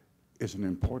mentioned is an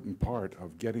important part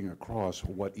of getting across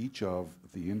what each of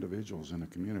the individuals in a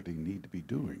community need to be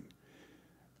doing.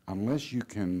 Unless you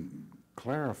can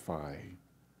clarify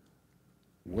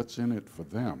what's in it for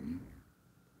them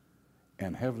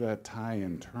and have that tie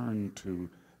in turn to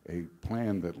a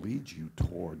plan that leads you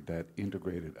toward that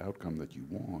integrated outcome that you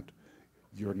want,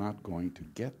 you're not going to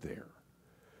get there.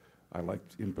 I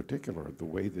liked in particular the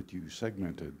way that you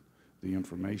segmented the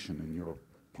information in your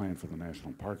plan for the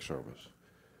National Park Service.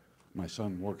 My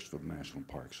son works for the National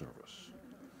Park Service.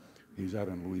 He's out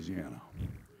in Louisiana.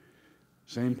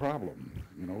 Same problem,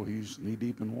 he's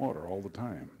knee-deep in water all the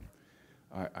time.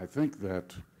 I think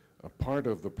that a part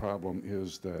of the problem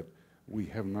is that we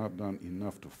have not done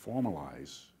enough to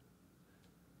formalize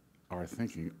our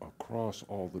thinking across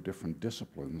all the different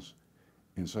disciplines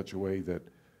in such a way that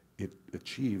it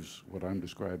achieves what I'm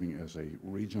describing as a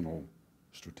regional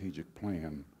strategic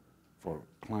plan for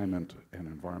climate and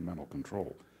environmental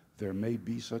control. There may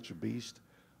be such a beast.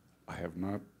 I have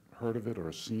not heard of it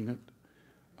or seen it.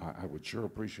 I would sure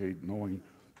appreciate knowing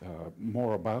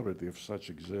more about it if such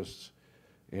exists.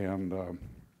 And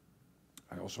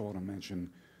I also want to mention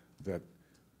that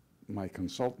my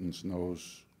consultant's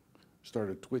nose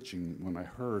started twitching when I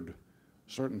heard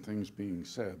certain things being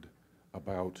said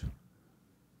about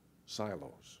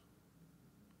silos,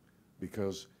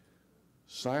 because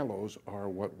silos are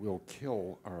what will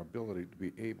kill our ability to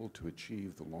be able to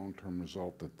achieve the long-term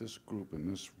result that this group in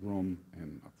this room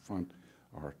and up front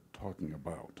are talking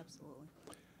about. Absolutely.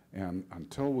 And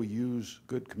until we use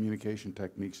good communication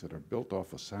techniques that are built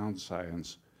off of sound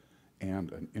science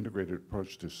and an integrated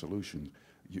approach to solutions,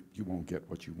 you won't get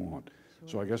what you want.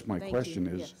 So I guess my Thank question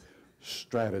you. is Yes.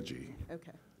 strategy.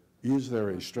 Okay. Is there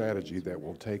a strategy that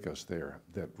will take us there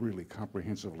that really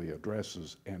comprehensively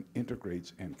addresses and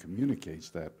integrates and communicates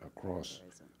that across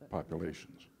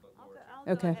populations? I'll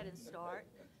go Okay. ahead and start.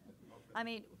 I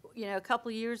mean, you know, a couple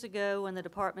of years ago when the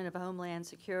Department of Homeland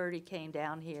Security came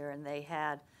down here and they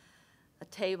had a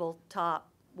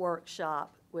tabletop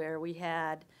workshop where we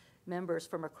had members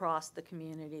from across the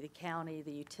community, the county,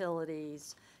 the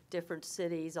utilities, different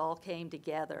cities all came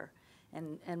together.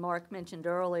 And Mark mentioned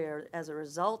earlier, as a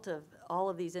result of all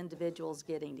of these individuals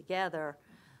getting together,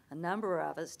 a number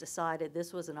of us decided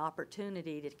this was an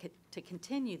opportunity to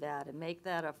continue that and make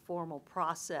that a formal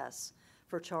process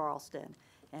for Charleston.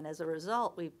 And as a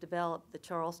result, we've developed the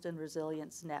Charleston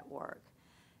Resilience Network.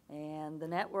 And the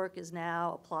network is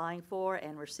now applying for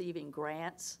and receiving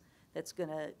grants that's going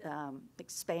to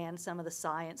expand some of the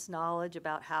science knowledge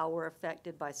about how we're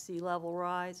affected by sea level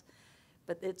rise.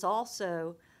 But it's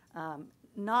also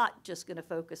not just going to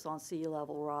focus on sea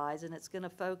level rise, and it's going to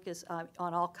focus on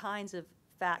all kinds of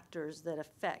factors that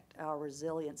affect our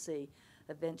resiliency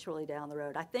eventually down the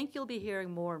road. I think you'll be hearing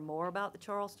more and more about the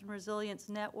Charleston Resilience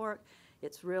Network.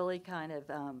 It's really kind of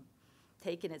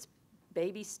taken its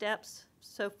baby steps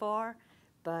so far,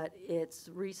 but it's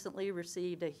recently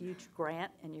received a huge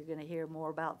grant, and you're going to hear more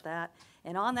about that.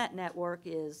 And on that network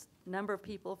is a number of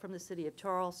people from the city of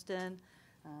Charleston.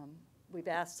 We've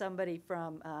asked somebody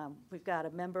from, we've got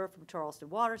a member from Charleston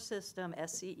Water System,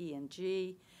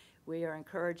 SCETV. We are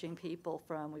encouraging people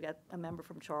from, we got a member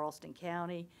from Charleston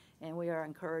County, and we are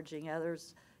encouraging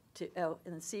others to, oh,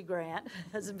 and the Sea Grant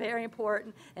is very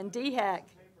important, and DHEC.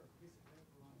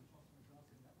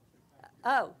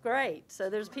 Oh, great.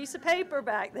 So there's a piece of paper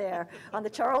back there on the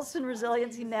Charleston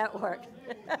Resiliency Network.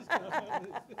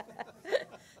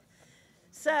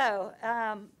 So,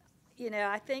 you know,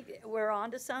 I think we're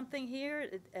onto something here,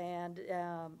 and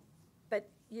but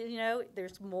you know,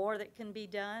 there's more that can be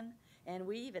done, and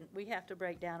we have to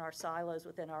break down our silos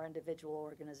within our individual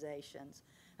organizations.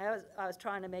 I was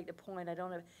trying to make the point. I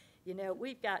don't know, you know,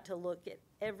 we've got to look at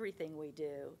everything we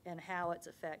do and how it's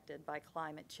affected by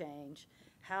climate change.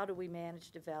 How do we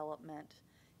manage development?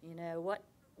 You know,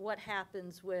 what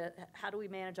happens with, how do we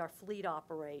manage our fleet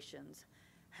operations?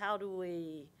 How do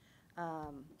we,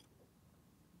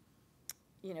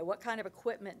 you know, what kind of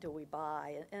equipment do we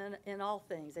buy? And all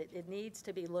things. It needs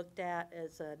to be looked at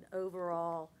as an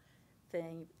overall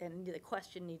thing, and the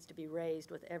question needs to be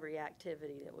raised with every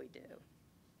activity that we do.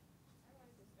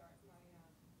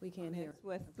 We can't hear.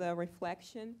 With the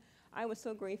reflection, I was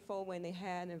so grateful when they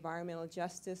had environmental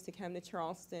justice to come to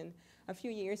Charleston a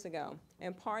few years ago.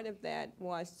 And part of that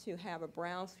was to have a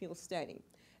Brownsfield study.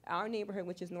 Our neighborhood,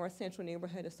 which is North Central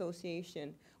Neighborhood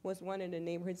Association, was one of the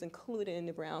neighborhoods included in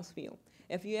the Brownsfield.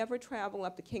 If you ever travel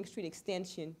up the King Street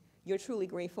Extension, you're truly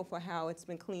grateful for how it's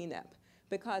been cleaned up,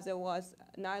 because there was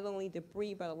not only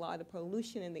debris, but a lot of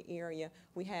pollution in the area.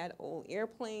 We had old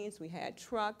airplanes, we had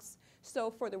trucks.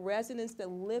 So for the residents that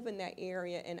live in that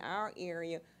area, in our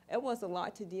area, it was a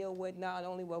lot to deal with, not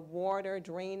only with water,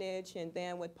 drainage, and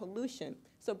then with pollution.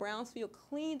 So Brownsfield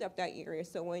cleaned up that area.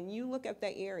 So when you look at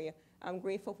that area, I'm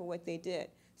grateful for what they did.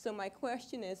 So my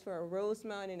question is, for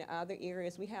Rosemount and other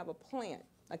areas, we have a plant,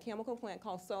 a chemical plant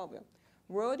called Solvia.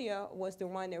 Rodeo was the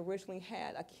one that originally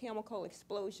had a chemical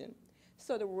explosion.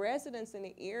 So the residents in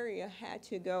the area had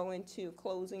to go into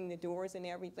closing the doors and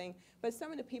everything, but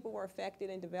some of the people were affected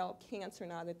and developed cancer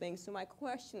and other things. So my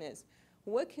question is,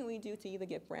 what can we do to either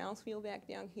get Brownsfield back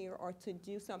down here or to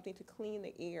do something to clean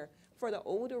the air for the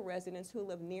older residents who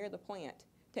live near the plant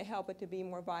to help it to be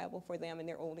more viable for them in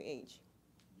their older age?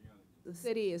 The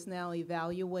city is now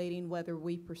evaluating whether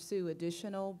we pursue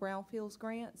additional brownfields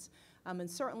grants. And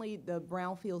certainly the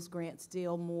brownfields grants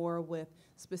deal more with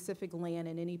specific land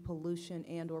and any pollution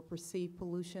and or perceived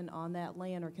pollution on that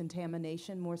land or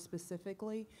contamination more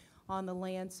specifically on the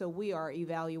land. So we are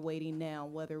evaluating now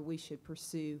whether we should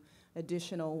pursue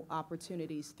additional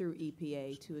opportunities through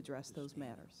EPA to address those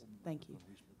matters. Thank you.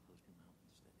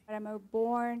 I'm a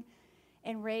born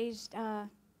and raised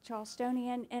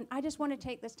Charlestonian, and I just want to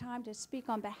take this time to speak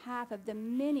on behalf of the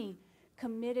many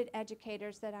committed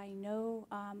educators that I know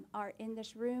are in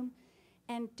this room,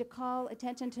 and to call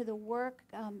attention to the work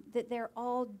that they're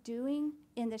all doing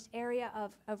in this area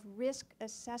of risk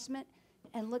assessment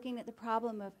and looking at the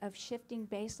problem of shifting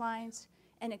baselines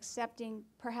and accepting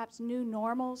perhaps new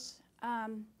normals.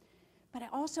 But I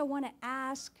also want to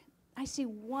ask, I see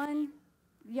one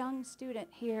young student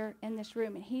here in this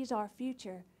room, and he's our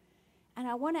future. And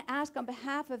I want to ask on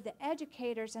behalf of the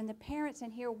educators and the parents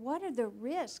in here, what are the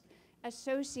risks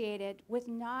associated with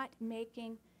not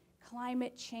making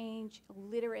climate change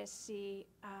literacy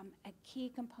a key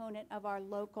component of our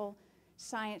local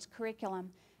science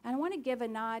curriculum? And I want to give a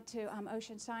nod to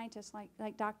ocean scientists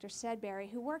like Dr. Sedberry,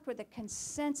 who worked with a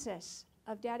consensus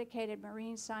of dedicated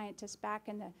marine scientists back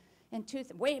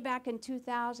way back in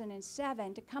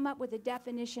 2007 to come up with a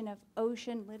definition of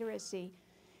ocean literacy.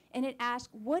 And it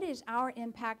asked, what is our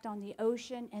impact on the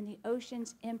ocean and the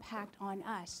ocean's impact on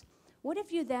us? What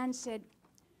if you then said,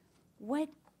 what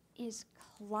is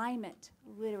climate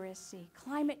literacy,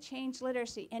 climate change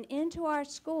literacy? And into our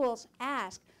schools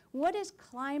ask, what is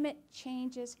climate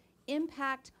change's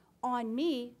impact on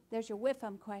me? There's your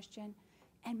WIFM question.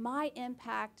 And my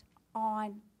impact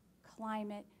on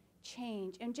climate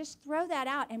change. And just throw that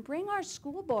out and bring our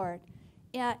school board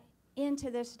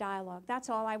into this dialogue. That's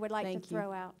all I would like to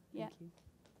throw out. Yeah.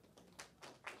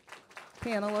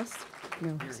 Panelists?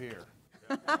 No. You're here.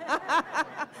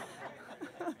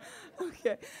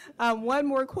 Okay. One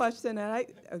more question.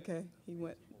 Okay, he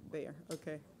went there.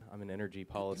 Okay. I'm an energy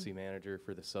policy manager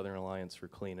for the Southern Alliance for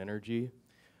Clean Energy.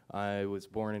 I was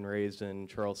born and raised in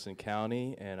Charleston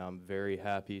County, and I'm very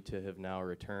happy to have now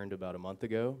returned about a month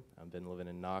ago. I've been living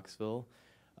in Knoxville.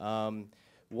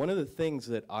 One of the things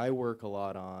that I work a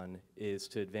lot on is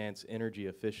to advance energy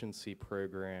efficiency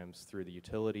programs through the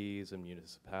utilities and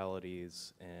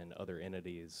municipalities and other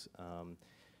entities, and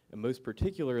most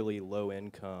particularly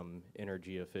low-income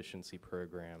energy efficiency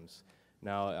programs.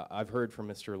 Now, I've heard from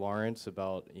Mr. Lawrence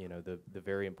about the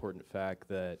very important fact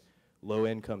that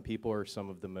low-income people are some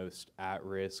of the most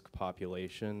at-risk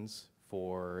populations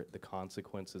for the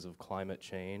consequences of climate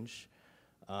change.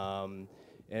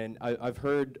 And I've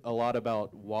heard a lot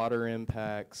about water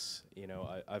impacts,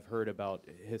 I've heard about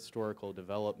historical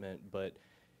development, but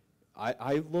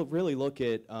I really look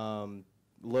at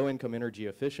low-income energy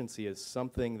efficiency as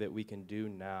something that we can do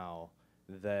now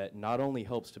that not only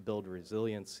helps to build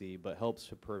resiliency, but helps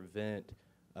to prevent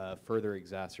further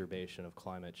exacerbation of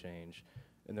climate change.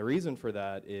 And the reason for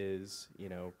that is,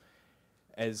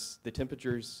 as the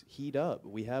temperatures heat up,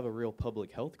 we have a real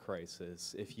public health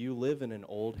crisis. If you live in an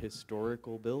old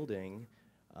historical building,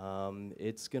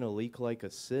 it's going to leak like a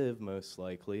sieve most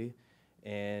likely,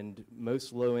 and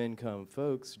most low-income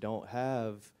folks don't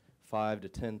have $5,000 to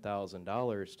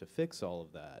 $10,000 to fix all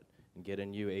of that and get a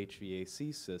new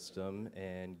HVAC system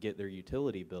and get their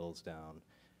utility bills down.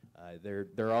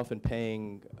 They're often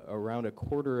paying around a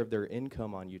quarter of their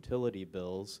income on utility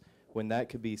bills when that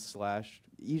could be slashed,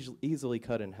 easily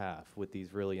cut in half with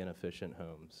these really inefficient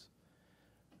homes.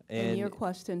 And your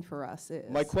question for us is?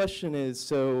 My question is,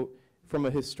 so from a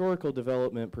historical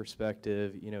development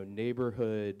perspective,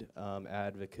 neighborhood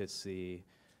advocacy,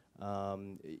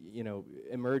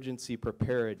 emergency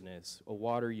preparedness, a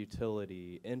water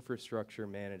utility, infrastructure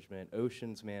management,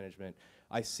 oceans management,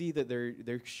 I see that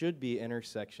there should be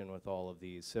intersection with all of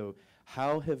these. So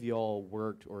how have y'all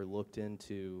worked or looked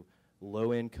into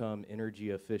low-income energy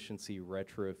efficiency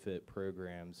retrofit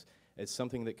programs as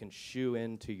something that can shoe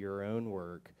into your own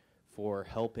work for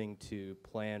helping to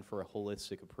plan for a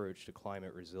holistic approach to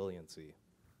climate resiliency?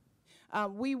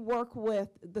 We work with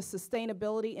the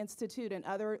Sustainability Institute and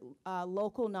other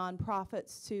local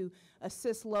nonprofits to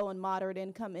assist low and moderate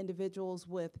income individuals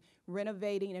with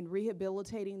renovating and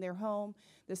rehabilitating their home.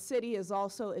 The city has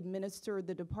also administered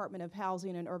the Department of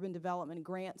Housing and Urban Development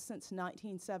grants since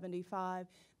 1975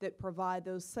 that provide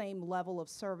those same level of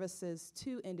services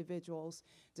to individuals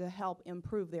to help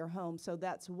improve their home. So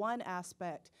that's one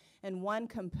aspect and one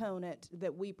component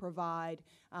that we provide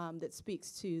that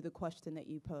speaks to the question that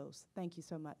you posed. Thank you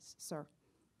so much, sir.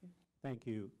 Thank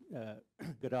you.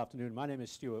 Good afternoon. My name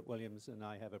is Stuart Williams, and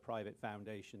I have a private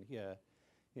foundation here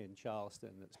in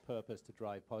Charleston that's purposed to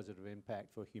drive positive impact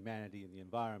for humanity and the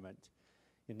environment.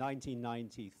 In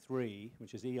 1993,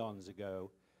 which is eons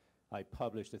ago, I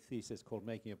published a thesis called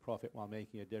Making a Profit While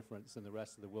Making a Difference, and the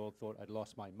rest of the world thought I'd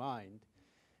lost my mind.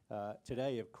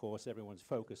 Today, of course, everyone's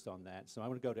focused on that, so I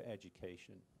want to go to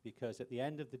education, because at the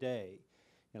end of the day,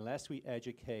 unless we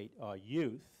educate our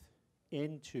youth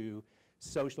into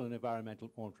social and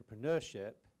environmental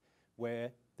entrepreneurship,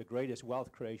 where the greatest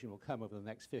wealth creation will come over the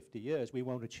next 50 years, we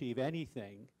won't achieve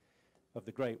anything of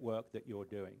the great work that you're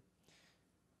doing.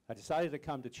 I decided to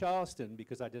come to Charleston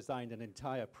because I designed an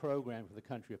entire program for the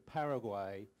country of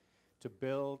Paraguay to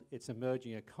build its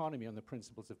emerging economy on the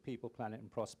principles of people, planet, and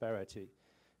prosperity.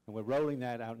 And we're rolling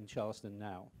that out in Charleston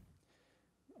now.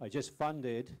 I just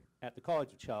funded, at the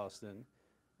College of Charleston,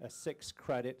 a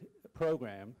 6-credit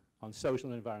program on social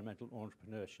and environmental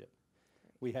entrepreneurship.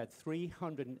 We had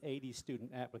 380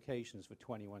 student applications for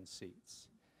 21 seats.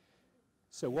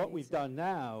 So what we've done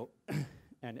now,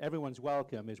 and everyone's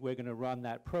welcome, is we're going to run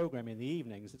that program in the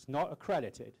evenings. It's not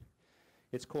accredited.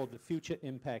 It's called the Future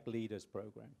Impact Leaders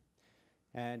Program.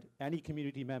 And any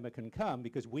community member can come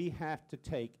because we have to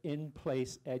take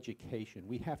in-place education.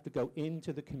 We have to go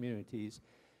into the communities,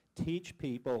 teach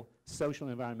people social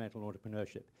and environmental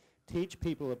entrepreneurship, teach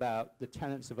people about the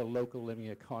tenets of a local living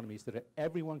economy so that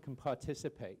everyone can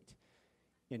participate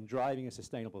in driving a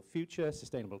sustainable future,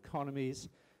 sustainable economies,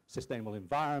 sustainable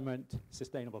environment,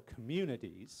 sustainable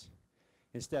communities,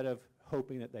 instead of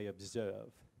hoping that they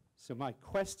observe. So my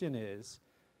question is,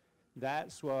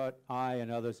 that's what I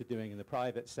and others are doing in the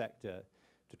private sector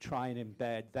to try and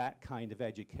embed that kind of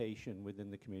education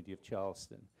within the community of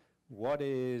Charleston. What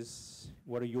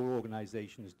are your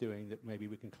organizations doing that maybe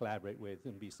we can collaborate with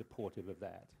and be supportive of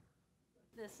that?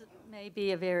 This may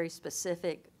be a very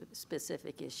specific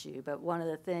issue, but one of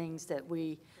the things that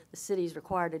the city is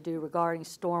required to do regarding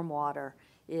stormwater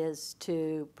is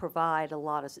to provide a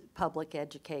lot of public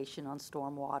education on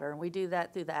stormwater. And we do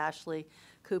that through the Ashley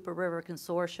Cooper River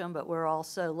Consortium, but we're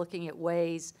also looking at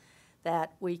ways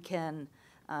that we can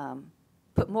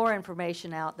put more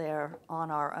information out there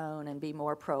on our own and be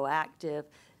more proactive,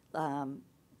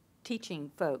 teaching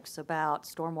folks about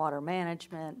stormwater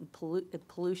management and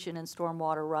pollution and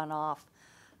stormwater runoff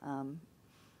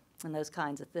and those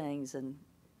kinds of things, and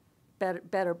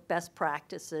better best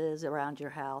practices around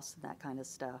your house and that kind of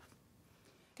stuff.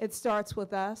 It starts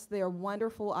with us. They are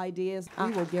wonderful ideas.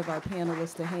 We will give our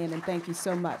panelists a hand, and thank you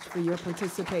so much for your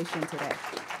participation today.